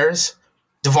retires.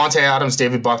 Devontae Adams,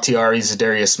 David Bakhtiari,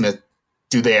 Zadarius Smith.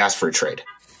 Do they ask for a trade?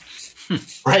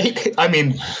 Right? I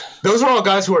mean, those are all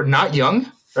guys who are not young,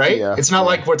 right? Yeah, it's not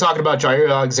like we're talking about Jair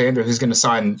Alexander, who's going to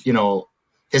sign,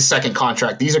 his second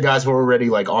contract. These are guys who are already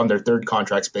on their third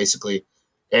contracts, basically,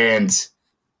 and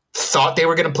thought they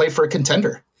were going to play for a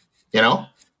contender.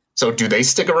 So do they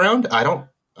stick around? I don't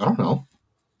know.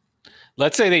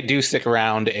 Let's say they do stick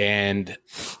around, and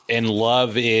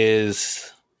Love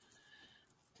is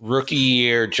rookie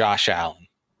year Josh Allen,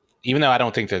 even though I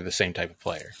don't think they're the same type of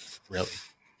player, really,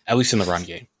 at least in the run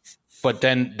game. But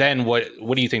then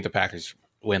what do you think the Packers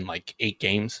win, 8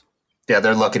 games? Yeah,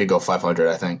 they're lucky to go 500,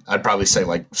 I think. I'd probably say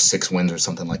 6 wins or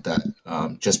something like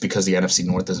that, just because the NFC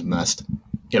North is messed.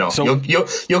 So,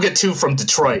 you'll get 2 from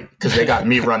Detroit because they got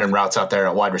me running routes out there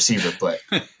at wide receiver, but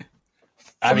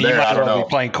I mean, you might as well be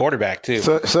playing quarterback too.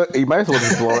 So you might as well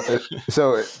just blow it.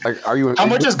 So are you? How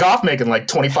much is Goff making?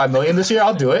 $25 million this year?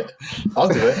 I'll do it.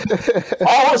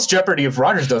 I'll host Jeopardy if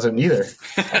Rodgers doesn't either.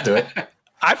 I'll do it.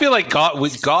 I feel like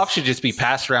Goff should just be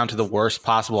passed around to the worst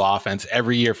possible offense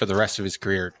every year for the rest of his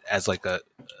career as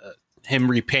him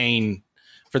repaying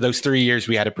for those 3 years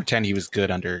we had to pretend he was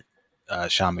good under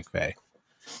Sean McVay.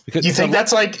 Because you think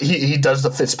that's he does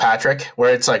the Fitzpatrick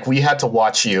where it's we had to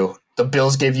watch you. The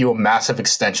Bills gave you a massive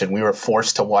extension. We were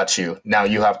forced to watch you. Now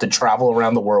you have to travel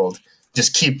around the world.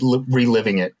 Just keep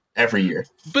reliving it every year.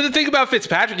 But the thing about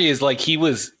Fitzpatrick is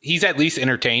he's at least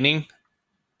entertaining,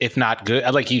 if not good.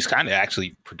 He's kind of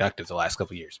actually productive the last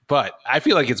couple of years. But I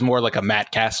feel like it's more like a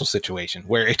Matt Castle situation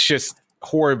where it's just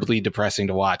horribly depressing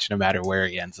to watch no matter where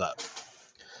he ends up.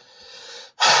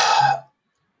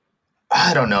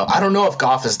 I don't know. I don't know if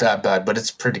Goff is that bad, but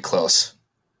it's pretty close.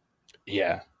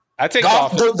 Yeah. I'd say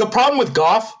Goff. The problem with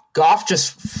Goff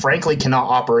just frankly cannot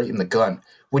operate in the gun,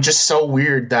 which is so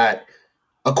weird that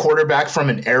a quarterback from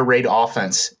an air raid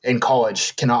offense in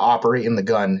college cannot operate in the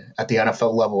gun at the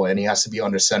NFL level, and he has to be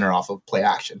under center off of play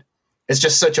action. It's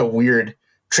just such a weird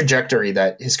trajectory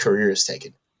that his career has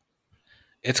taken.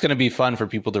 It's going to be fun for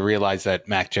people to realize that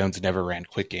Mac Jones never ran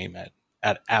quick game at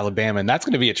at Alabama, and that's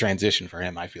going to be a transition for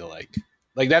him. I feel like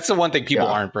that's the one thing people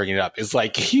aren't bringing up. It's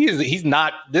like he's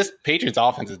not. This Patriots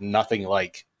offense is nothing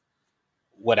like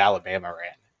what Alabama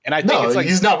ran, and I think it's like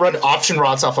he's not running option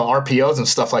routes off of RPOs and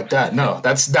stuff like that. No,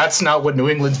 that's not what New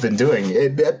England's been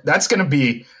doing. That's going to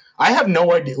be. I have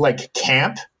no idea. Like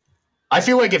camp, I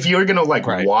feel like if you're going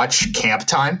to watch camp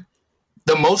time,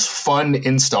 the most fun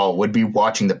install would be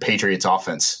watching the Patriots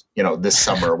offense, this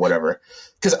summer or whatever.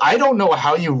 Because I don't know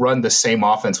how you run the same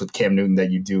offense with Cam Newton that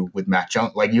you do with Mac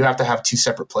Jones. Like you have to have two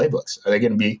separate playbooks. Are they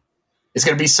going to be? It's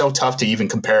going to be so tough to even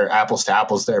compare apples to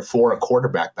apples there for a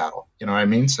quarterback battle. You know what I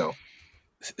mean? So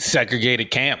segregated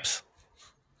camps.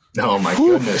 Oh my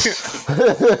goodness!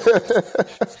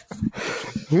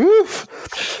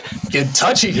 Get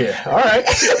touchy here. All right.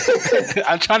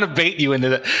 I'm trying to bait you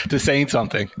into saying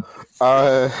something.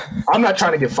 I'm not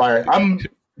trying to get fired. I'm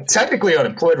technically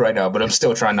unemployed right now, but I'm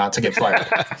still trying not to get fired.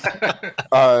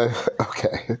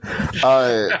 Okay.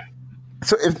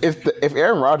 So if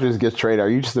Aaron Rodgers gets traded, are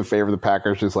you just in favor of the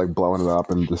Packers just like blowing it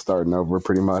up and just starting over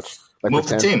pretty much? Like Move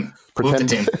the team. Move the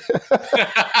team.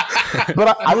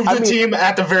 But I mean, team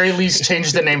at the very least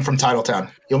change the name from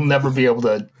Titletown. You'll never be able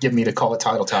to get me to call it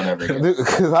Titletown ever again.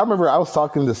 Because I remember I was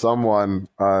talking to someone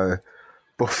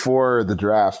before the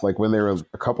draft, like when there were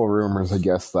a couple of rumors, I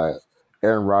guess, that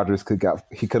Aaron Rodgers could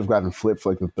have gotten flipped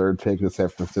for like the third pick to San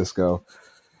Francisco.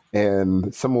 And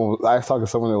I was talking to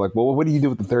someone, they're like, well, what do you do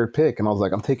with the third pick? And I was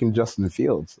like, I'm taking Justin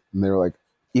Fields. And they were like,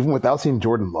 even without seeing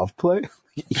Jordan Love play?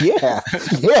 Yeah.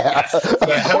 What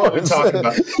the hell are we talking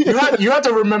about? You have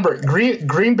to remember,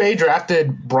 Green Bay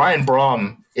drafted Brian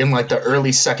Braum in like the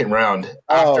early second round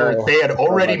after they had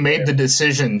already made the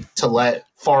decision to let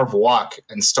Favre walk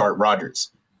and start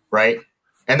Rodgers, right?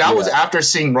 And that was after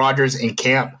seeing Rodgers in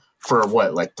camp for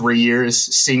 3 years,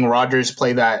 seeing Rodgers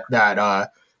play that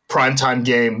primetime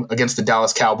game against the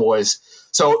Dallas Cowboys.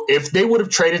 So if they would have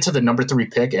traded to the number 3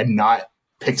 pick and not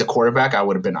picked a quarterback, I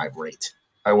would have been irate.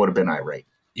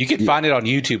 You can find it on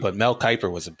YouTube, but Mel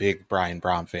Kiper was a big Brian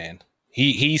Braum fan.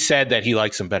 He said that he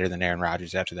likes him better than Aaron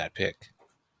Rodgers after that pick.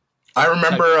 I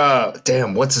remember,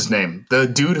 what's his name? The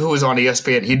dude who was on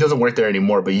ESPN, he doesn't work there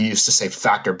anymore, but he used to say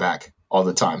factor back all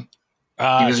the time.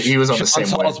 He was on the same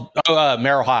way.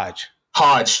 Merrill Hodge.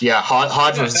 Hodge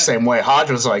was the same way. Hodge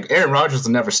was like, Aaron Rodgers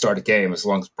will never start a game as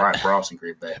long as Brian Braum's in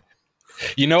Green Bay.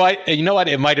 You know what?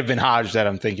 It might have been Hodge that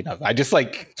I'm thinking of. I just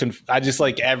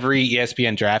like every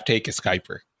ESPN draft take is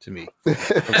Kiper to me.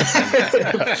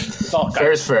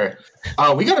 Fair is fair.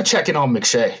 We got to check in on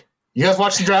McShay. You guys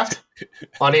watch the draft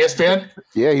on ESPN?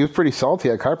 Yeah, he was pretty salty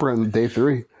at Kiper in day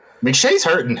 3. McShay's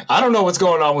hurting. I don't know what's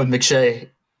going on with McShay.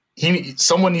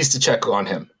 Someone needs to check on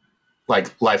him.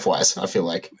 Like life-wise, I feel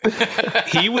like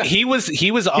he was.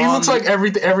 He looks like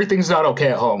everything's not okay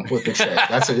at home with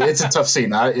McShay. It's a tough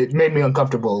scene. It made me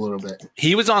uncomfortable a little bit.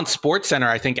 He was on SportsCenter,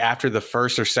 I think, after the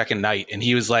first or second night, and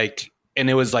he was like, and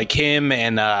it was like him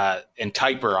and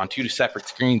Kiper on 2 separate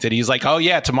screens, and he's like, "Oh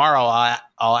yeah, tomorrow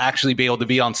I'll actually be able to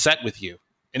be on set with you,"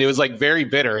 and it was like very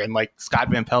bitter, and like Scott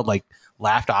Van Pelt like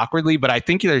laughed awkwardly, but I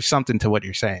think there's something to what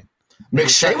you're saying.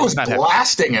 McShay was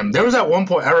blasting him. There was at one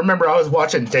point, I remember I was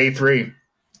watching day 3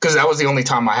 because that was the only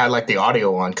time I had like the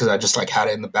audio on because I just like had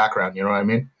it in the background. You know what I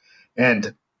mean?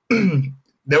 And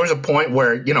there was a point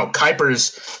where,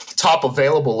 Kiper's top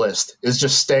available list is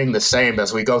just staying the same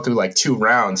as we go through like 2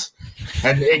 rounds.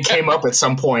 And it came up at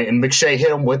some point and McShay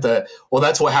hit him with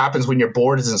that's what happens when your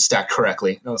board isn't stacked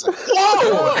correctly. And I was like,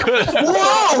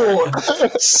 whoa,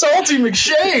 salty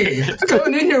McShay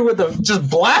coming in here with just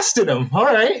blasting him. All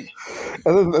right.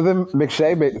 And then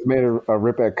McShay made a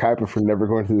rip at Kiper for never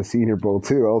going to the Senior Bowl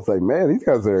too. I was like, man, these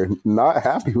guys are not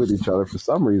happy with each other for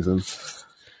some reason.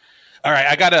 All right,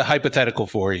 I got a hypothetical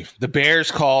for you. The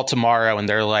Bears call tomorrow and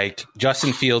they're like,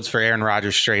 Justin Fields for Aaron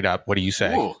Rodgers straight up. What do you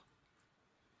say?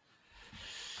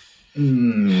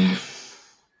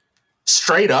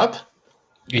 Straight up?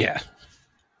 Yeah.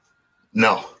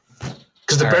 No.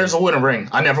 Because the Bears will win a ring.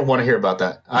 I never want to hear about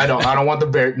that. I don't want the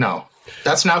Bears. No.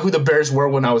 That's not who the Bears were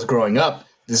when I was growing up.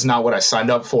 This is not what I signed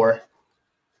up for.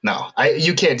 No.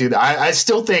 You can't do that. I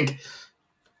still think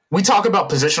we talk about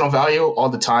positional value all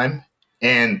the time,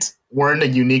 and we're in a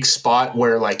unique spot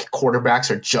where like quarterbacks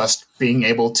are just being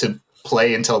able to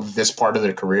play until this part of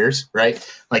their careers, right?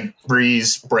 Like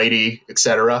Breeze, Brady,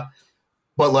 etc.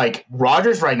 But like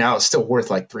Rodgers right now is still worth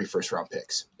like 3 first-round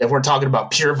picks. If we're talking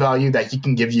about pure value that he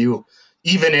can give you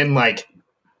even in like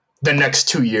the next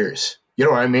 2 years, you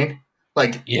know what I mean?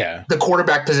 Like the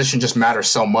quarterback position just matters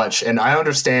so much. And I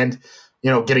understand,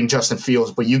 getting Justin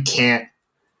Fields, but you can't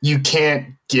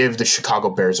give the Chicago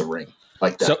Bears a ring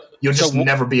like that. You'll just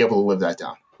never be able to live that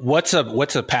down. What's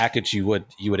a package you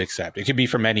would accept? It could be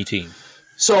from any team.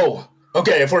 So,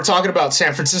 okay, if we're talking about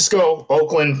San Francisco,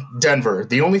 Oakland, Denver,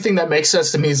 the only thing that makes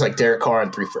sense to me is like Derek Carr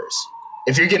and 3 firsts.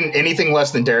 If you're getting anything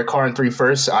less than Derek Carr and 3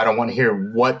 firsts, I don't want to hear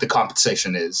what the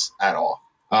compensation is at all.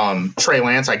 Trey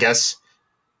Lance, I guess,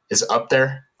 is up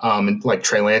there. And like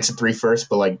Trey Lance and 3 firsts,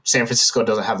 but like San Francisco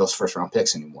doesn't have those first round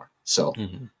picks anymore. So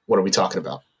what are we talking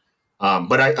about?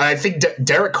 But I think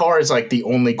Derek Carr is like the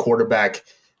only quarterback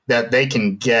that they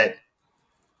can get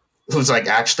who's like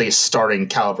actually a starting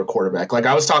caliber quarterback. Like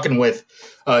I was talking with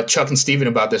Chuck and Steven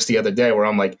about this the other day where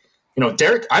I'm like,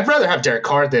 I'd rather have Derek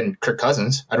Carr than Kirk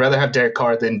Cousins. I'd rather have Derek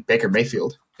Carr than Baker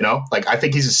Mayfield. Like I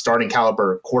think he's a starting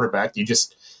caliber quarterback. You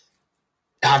just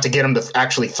have to get him to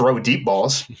actually throw deep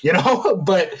balls,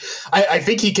 but I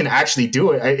think he can actually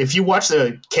do it. If you watch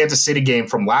the Kansas City game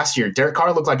from last year, Derek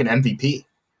Carr looked like an MVP.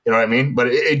 You know what I mean? But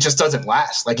it just doesn't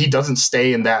last. Like he doesn't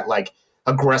stay in that like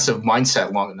aggressive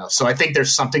mindset long enough. So I think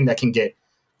there's something that can get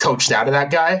coached out of that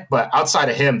guy. But outside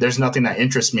of him, there's nothing that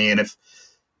interests me. And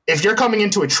if you're coming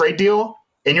into a trade deal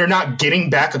and you're not getting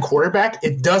back a quarterback,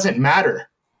 it doesn't matter,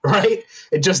 right?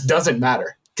 It just doesn't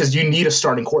matter because you need a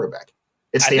starting quarterback.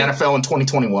 It's the NFL in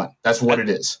 2021. That's what it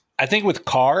is. I think with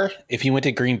Carr, if he went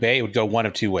to Green Bay, it would go one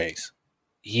of two ways.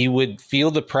 He would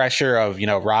feel the pressure of,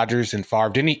 Rodgers and Favre.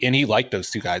 Didn't he? And he liked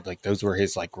those two guys. Like those were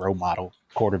his like role model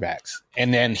quarterbacks.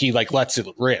 And then he like lets it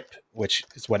rip, which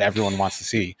is what everyone wants to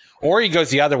see. Or he goes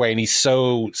the other way and he's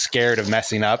so scared of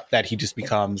messing up that he just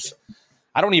becomes,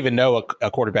 I don't even know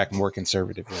a quarterback more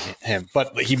conservative than him,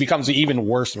 but he becomes an even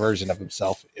worse version of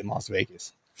himself in Las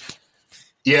Vegas.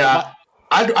 Yeah.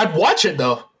 I'd watch it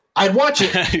though. I'd watch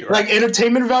it. Right. Like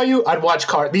entertainment value, I'd watch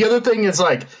Carr. The other thing is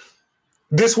like,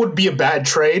 this would be a bad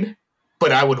trade,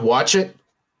 but I would watch it.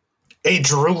 A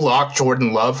Drew Lock,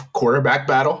 Jordan Love quarterback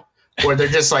battle where they're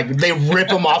just like, they rip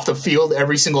them off the field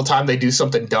every single time they do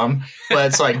something dumb. But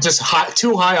it's like just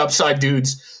too high upside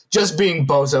dudes just being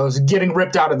bozos, getting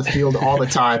ripped out of the field all the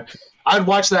time. I'd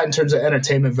watch that in terms of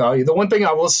entertainment value. The one thing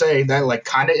I will say that like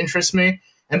kind of interests me,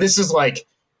 and this is like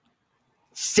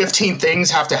 15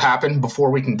 things have to happen before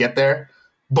we can get there.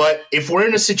 But if we're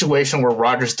in a situation where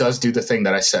Rodgers does do the thing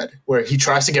that I said, where he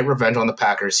tries to get revenge on the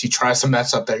Packers, he tries to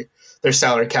mess up their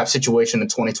salary cap situation in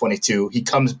 2022, he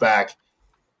comes back.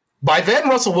 By then,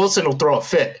 Russell Wilson will throw a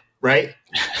fit, right?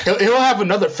 He'll have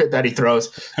another fit that he throws.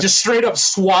 Just straight up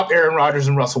swap Aaron Rodgers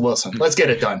and Russell Wilson. Let's get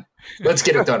it done.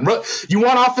 You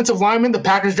want offensive linemen? The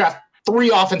Packers draft 3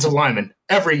 offensive linemen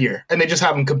every year, and they just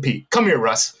have them compete. Come here,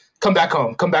 Russ. Come back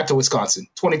home. Come back to Wisconsin.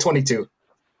 2022.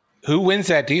 Who wins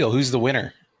that deal? Who's the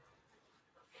winner?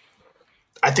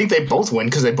 I think they both win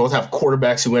because they both have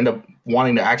quarterbacks who end up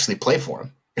wanting to actually play for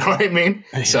them. You know what I mean?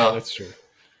 Yeah, so that's true.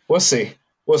 We'll see.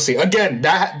 Again,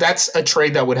 that's a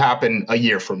trade that would happen a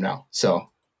year from now. So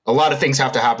a lot of things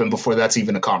have to happen before that's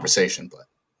even a conversation. But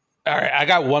all right, I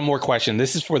got one more question.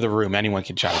 This is for the room. Anyone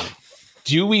can chime in.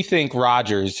 Do we think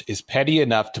Rodgers is petty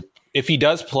enough to, if he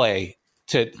does play,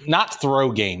 to not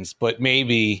throw games, but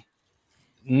maybe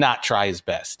not try his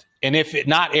best? And if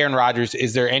not Aaron Rodgers,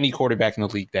 is there any quarterback in the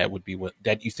league that would be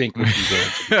that you think would be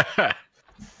willing to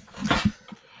do?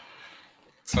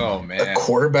 Oh man, a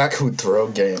quarterback who'd throw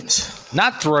games,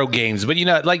 not throw games, but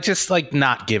just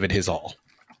not give it his all.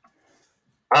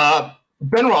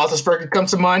 Ben Roethlisberger comes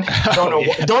to mind.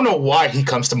 Don't know why he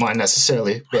comes to mind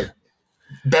necessarily, but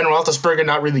Ben Roethlisberger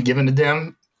not really giving a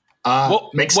damn.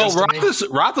 Makes sense. Well,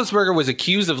 Roethlisberger was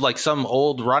accused of like some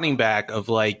old running back of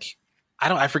like.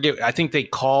 I forget. I think they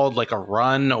called like a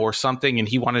run or something and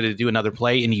he wanted to do another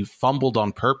play and he fumbled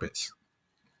on purpose.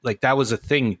 Like that was a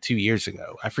thing 2 years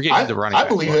ago. I forget who the running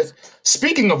back was. I believe it.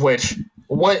 Speaking of which,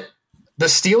 what the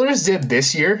Steelers did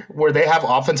this year where they have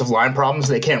offensive line problems,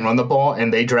 they can't run the ball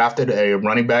and they drafted a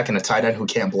running back and a tight end who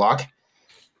can't block.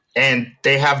 And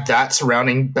they have that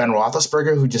surrounding Ben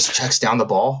Roethlisberger who just checks down the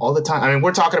ball all the time. I mean,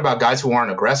 we're talking about guys who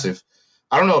aren't aggressive.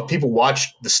 I don't know if people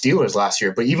watched the Steelers last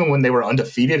year, but even when they were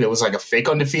undefeated, it was like a fake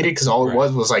undefeated because all it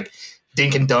was like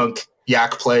dink and dunk,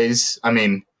 yak plays. I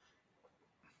mean,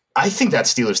 I think that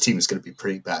Steelers team is going to be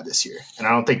pretty bad this year. And I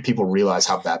don't think people realize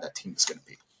how bad that team is going to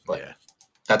be. But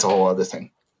that's a whole other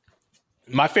thing.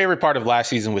 My favorite part of last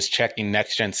season was checking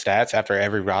next-gen stats after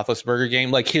every Roethlisberger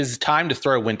game. Like his time to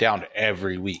throw went down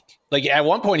every week. Like at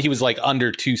one point he was like under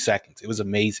 2 seconds. It was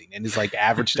amazing. And his like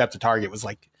average step to target was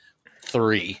like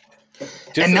 3.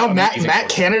 And now Matt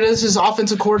Canada's his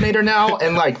offensive coordinator now,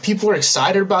 and like people are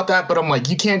excited about that, but I'm like,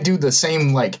 you can't do the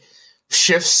same like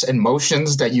shifts and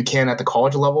motions that you can at the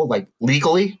college level, like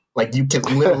legally. Like you can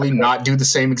literally not do the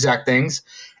same exact things.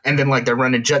 And then like they're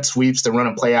running jet sweeps, they're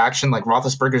running play action. Like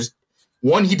Roethlisberger's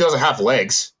one, he doesn't have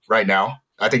legs right now.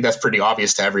 I think that's pretty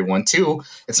obvious to everyone too.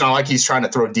 It's not like he's trying to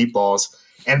throw deep balls.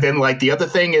 And then like the other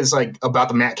thing is like about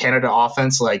the Matt Canada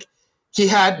offense, like he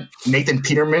had Nathan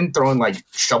Peterman throwing like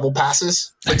shovel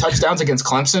passes for touchdowns against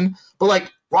Clemson, but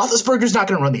like Roethlisberger's not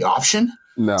going to run the option.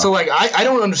 No. So like I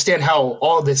don't understand how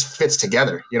all this fits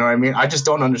together. You know what I mean? I just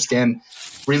don't understand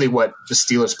really what the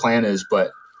Steelers' plan is.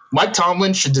 But Mike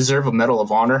Tomlin should deserve a Medal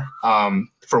of Honor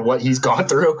for what he's gone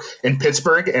through in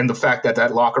Pittsburgh and the fact that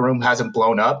that locker room hasn't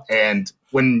blown up. And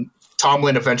when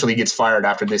Tomlin eventually gets fired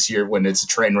after this year, when it's a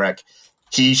train wreck,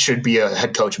 he should be a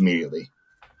head coach immediately.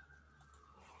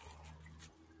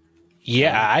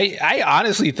 Yeah, I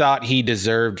honestly thought he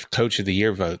deserved Coach of the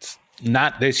Year votes.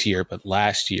 Not this year, but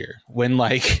last year, when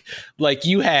like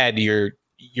you had your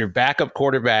backup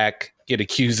quarterback get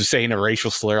accused of saying a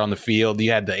racial slur on the field.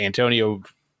 You had the Antonio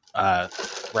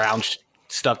Brown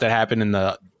stuff that happened in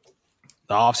the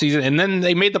offseason, and then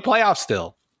they made the playoffs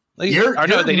still. They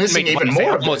didn't make even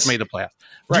more. They almost made the playoffs.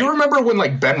 Right. Do you remember when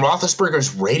like Ben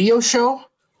Roethlisberger's radio show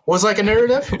was like a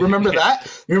narrative? Remember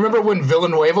that? You remember when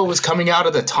Villanueva was coming out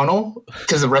of the tunnel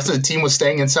because the rest of the team was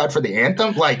staying inside for the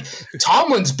anthem? Like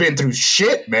Tomlin's been through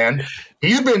shit, man.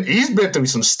 He's been through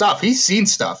some stuff. He's seen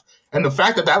stuff. And the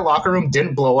fact that that locker room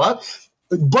didn't blow up,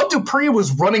 Bud Dupree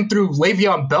was running through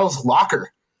Le'Veon Bell's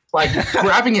locker, like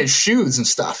grabbing his shoes and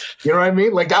stuff. You know what I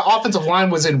mean? Like that offensive line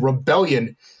was in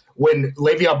rebellion when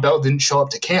Le'Veon Bell didn't show up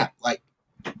to camp. Like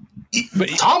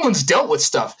Tomlin's dealt with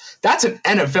stuff. That's an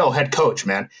NFL head coach,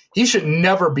 man. He should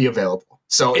never be available.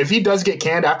 So if he does get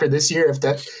canned after this year,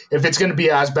 if it's going to be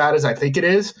as bad as I think it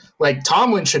is, like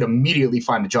Tomlin should immediately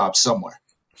find a job somewhere.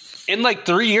 And like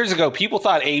 3 years ago, people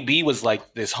thought AB was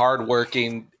like this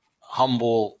hardworking,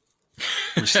 humble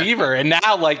receiver, and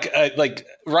now like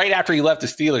right after he left the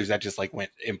Steelers, that just like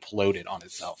went imploded on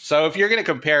itself. So if you're going to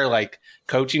compare like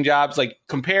coaching jobs, like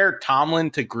compare Tomlin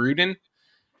to Gruden,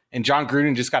 and John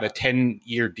Gruden just got a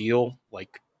 10-year deal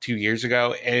like 2 years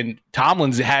ago, and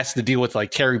Tomlin has to deal with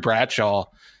like Terry Bradshaw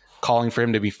calling for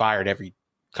him to be fired every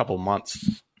couple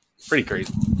months. Pretty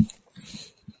crazy.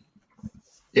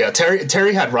 Yeah,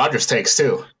 Terry had Rodgers takes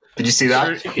too. Did you see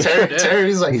that?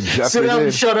 Terry's like, sit down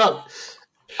and shut up.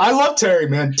 I love Terry,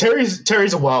 man.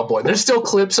 Terry's a wild boy. There's still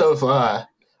clips of I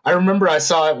remember I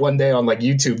saw it one day on like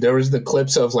YouTube. There was the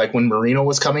clips of like when Marino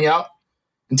was coming out,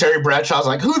 and Terry Bradshaw's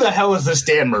like, "Who the hell is this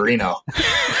Dan Marino?"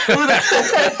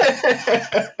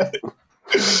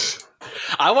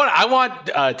 I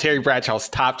want Terry Bradshaw's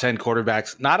top 10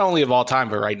 quarterbacks, not only of all time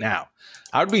but right now.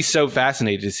 I would be so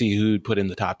fascinated to see who'd put in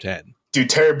the top 10. Dude,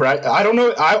 Terry Brad, I don't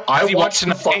know. I watched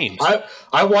the games.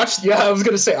 I watched. Yeah, I was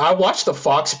gonna say I watched the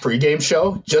Fox pregame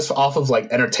show just off of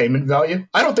like entertainment value.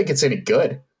 I don't think it's any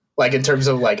good, like in terms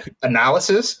of like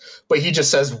analysis. But he just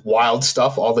says wild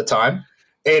stuff all the time,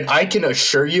 and I can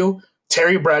assure you,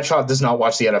 Terry Bradshaw does not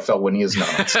watch the NFL when he is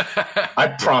not. I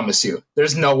promise you,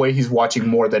 there's no way he's watching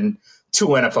more than 2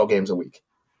 NFL games a week.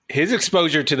 His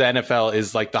exposure to the NFL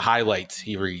is like the highlights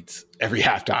he reads every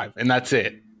halftime, and that's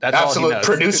it. That's absolute all he knows.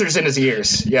 Producers in his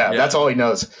ears. Yeah, that's all he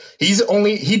knows. He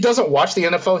doesn't watch the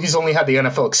NFL. He's only had the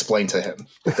NFL explained to him.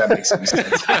 If that makes any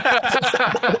sense.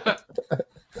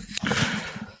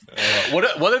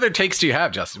 What other takes do you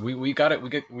have, Justin? We got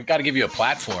to give you a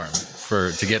platform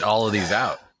to get all of these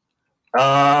out.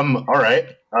 All right.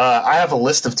 I have a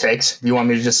list of takes. Do you want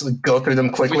me to just go through them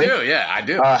quickly? We do. Yeah, I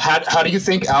do. How do you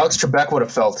think Alex Trebek would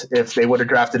have felt if they would have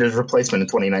drafted his replacement in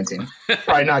 2019?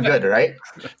 Probably not good, right?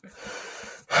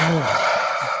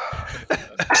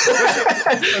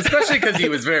 Especially because he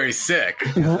was very sick.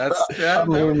 That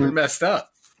would be messed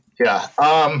up. Yeah.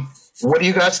 What do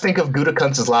you guys think of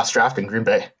Gutekunst's last draft in Green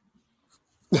Bay?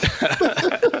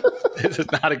 This is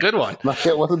not a good one.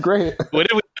 It wasn't great.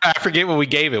 I forget what we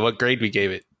gave it. What grade we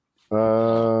gave it? I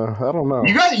don't know.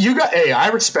 You got. Hey, I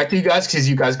respect you guys because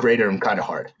you guys graded him kind of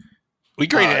hard. We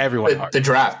graded everyone hard. The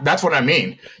draft. That's what I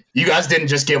mean. You guys didn't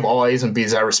just give all A's and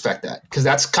B's. I respect that because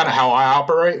that's kind of how I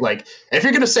operate. Like, if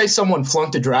you're going to say someone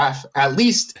flunked a draft, at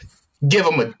least give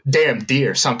them a damn D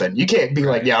or something. You can't be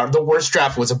like, yeah, the worst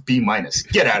draft was a B-.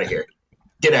 Get out of here.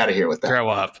 Get out of here with that. Grow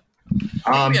up.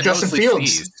 Justin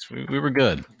Fields. We were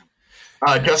good.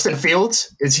 Justin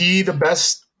Fields, is he the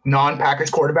best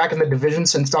non-Packers quarterback in the division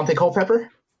since Dante Culpepper?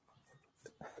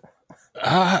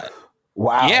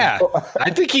 Wow. Yeah, I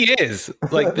think he is.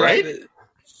 Like, right?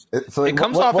 It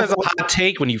comes off as a hot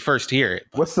take when you first hear it.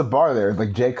 What's the bar there?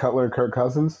 Like Jay Cutler, Kirk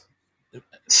Cousins?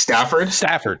 Stafford.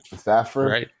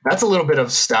 Right. That's a little bit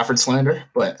of Stafford slander,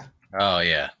 but. Oh,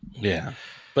 yeah. Yeah.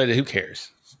 But who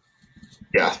cares?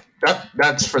 Yeah.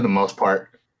 That's for the most part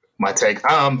my take.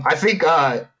 I think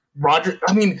Roger,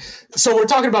 I mean, so we're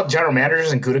talking about general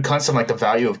managers and Gutekunst and like the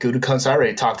value of Gutekunst. I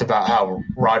already talked about how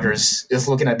Rodgers is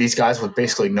looking at these guys with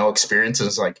basically no experience and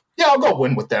is like, yeah, I'll go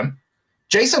win with them.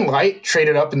 Jason Light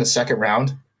traded up in the second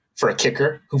round for a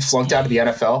kicker who flunked out of the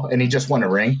NFL and he just won a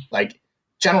ring. Like,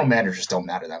 general managers don't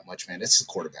matter that much, man. It's the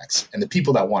quarterbacks and the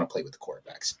people that want to play with the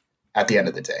quarterbacks at the end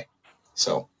of the day.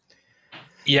 So,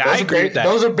 yeah, I agree with that.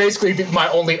 Those are basically my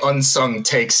only unsung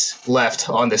takes left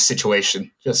on this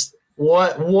situation. Just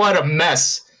what a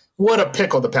mess. What a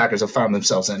pickle the Packers have found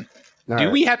themselves in. Do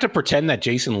we have to pretend that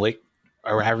Jason Licht,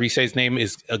 or however you say his name,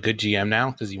 is a good GM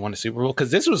now because he won a Super Bowl?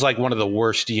 Because this was like one of the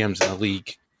worst GMs in the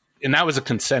league. And that was a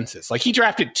consensus. Like, he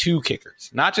drafted 2 kickers,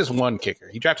 not just 1 kicker.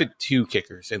 He drafted 2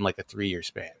 kickers in like a 3-year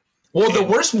span. Well, the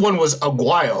worst one was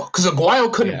Aguayo, because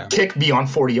Aguayo couldn't kick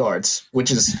beyond 40 yards, which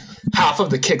is half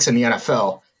of the kicks in the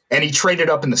NFL. And he traded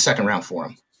up in the second round for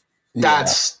him.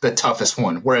 That's the toughest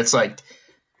one, where it's like,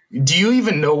 do you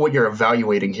even know what you're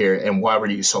evaluating here, and why were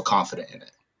you so confident in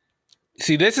it?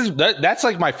 See, that's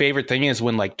like my favorite thing is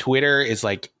when like Twitter is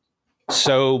like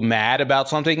so mad about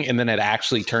something and then it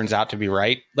actually turns out to be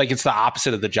right. Like, it's the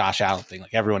opposite of the Josh Allen thing.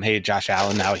 Like, everyone hated Josh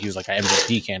Allen. Now he was like an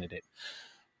MVP candidate.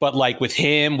 But like with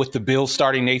him, with the Bills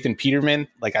starting Nathan Peterman,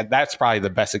 like that's probably the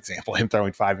best example, him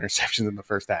throwing 5 interceptions in the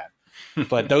first half.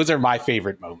 But those are my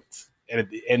favorite moments.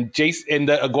 And Jason, in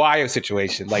the Aguayo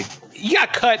situation, like, he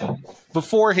got cut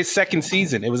before his second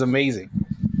season. It was amazing.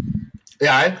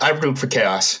 Yeah, I root for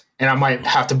chaos. And I might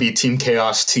have to be Team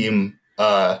Chaos, Team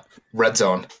Red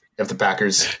Zone if the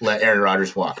Packers let Aaron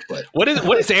Rodgers walk. But what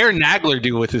does Aaron Nagler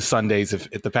do with his Sundays if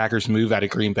the Packers move out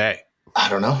of Green Bay? I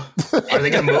don't know. Are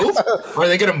they going to move? Are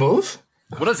they going to move?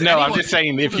 I'm just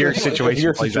saying if your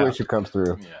situation comes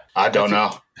through. Yeah. I don't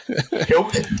know.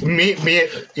 me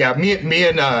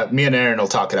and Aaron will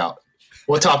talk it out.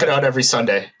 We'll talk it out every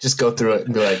Sunday. Just go through it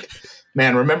and be like,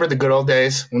 man, remember the good old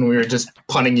days when we were just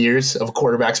punting years of a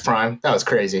quarterback's prime? That was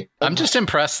crazy. I'm just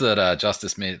impressed that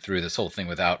Justis made it through this whole thing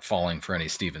without falling for any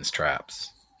Stevens traps.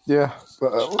 Yeah.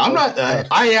 I'm not.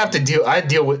 I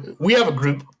deal with. We have a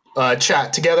group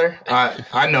chat together.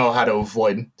 I know how to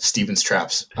avoid Stevens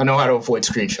traps. I know how to avoid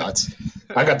screenshots.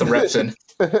 I got the reps in.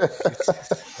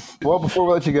 Well, before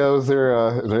we let you go, is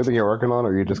there anything you're working on, or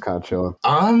are you just kind of chilling?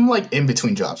 I'm like in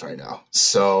between jobs right now.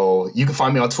 So you can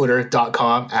find me on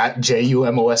twitter.com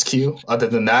 @JUMOSQ. Other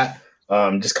than that,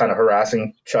 just kind of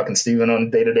harassing Chuck and Steven on a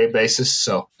day-to-day basis.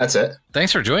 So that's it.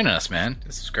 Thanks for joining us, man.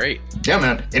 This is great. Yeah,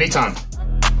 man. Anytime.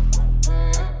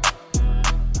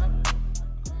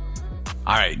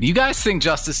 All right. You guys think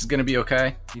Justis is going to be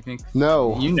okay? You think?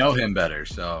 No. You know him better,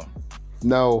 so.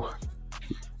 No.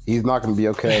 He's not going to be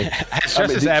okay. Has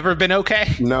Justis ever been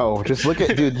okay? No. Just look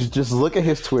at just look at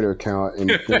his Twitter account and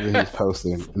think that he's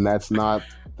posting, and that's not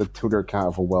the Twitter account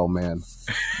of a well man.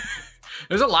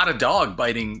 There's a lot of dog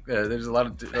biting. There's a lot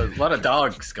of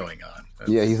dogs going on.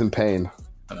 Yeah, he's in pain.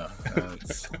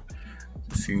 It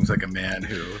seems like a man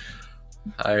who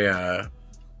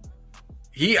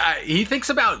he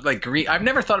thinks about like Green. I've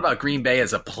never thought about Green Bay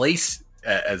as a place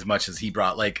as much as he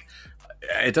brought. Like,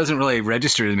 it doesn't really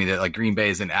register to me that like Green Bay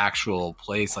is an actual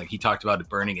place. Like, he talked about it,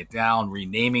 burning it down,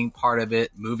 renaming part of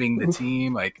it, moving the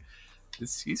team. Like,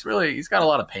 he's got a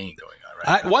lot of pain going on.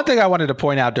 Right. One thing I wanted to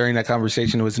point out during that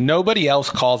conversation was nobody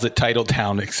else calls it Title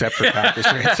Town except for Packers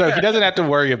fans, so he doesn't have to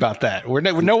worry about that.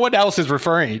 No one else is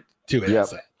referring to it. Yep.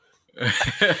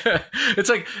 It's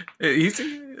like he's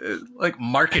like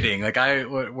marketing. Like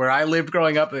where I lived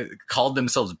growing up, it called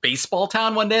themselves Baseball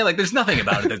Town one day. Like, there's nothing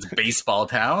about it that's Baseball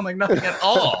Town. Like, nothing at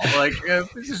all. Like,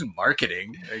 it's just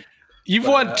marketing. Like, you've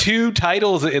won 2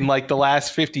 titles in like the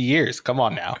last 50 years. Come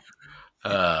on now.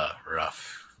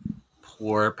 Rough.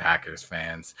 Poor Packers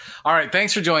fans. All right,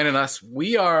 thanks for joining us.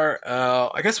 We are,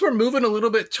 I guess we're moving a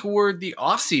little bit toward the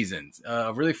off season.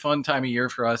 A really fun time of year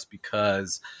for us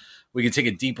because we can take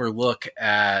a deeper look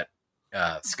at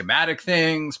schematic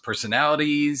things,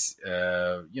 personalities,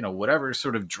 whatever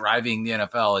sort of driving the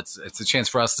NFL. It's a chance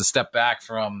for us to step back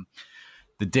from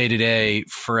the day-to-day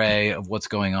fray of what's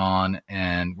going on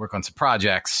and work on some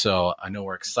projects. So I know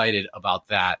we're excited about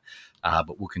that,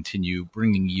 but we'll continue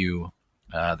bringing you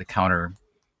the counter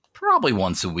probably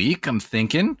once a week, I'm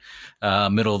thinking,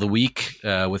 middle of the week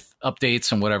with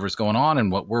updates on whatever's going on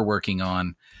and what we're working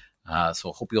on.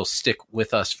 So hope you'll stick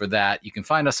with us for that. You can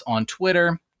find us on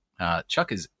Twitter.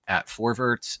 Chuck is at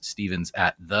Forverts, Steven's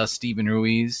at the Steven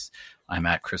Ruiz. I'm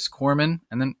at Chris Corman.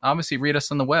 And then obviously read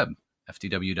us on the web,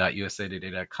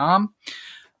 ftw.usatoday.com.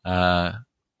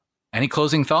 Any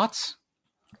closing thoughts?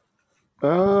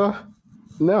 No,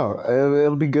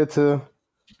 it'll be good to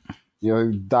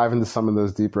dive into some of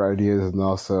those deeper ideas and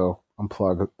also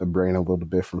unplug the brain a little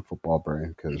bit from football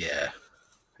brain because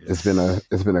it's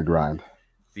been a grind.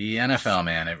 The NFL,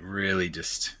 man, it really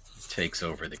just takes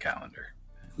over the calendar.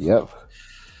 Yep.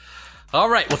 All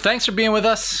right. Well, thanks for being with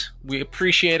us. We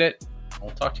appreciate it.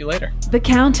 We'll talk to you later. The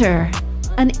Counter,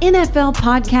 an NFL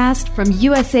podcast from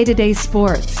USA Today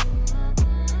Sports.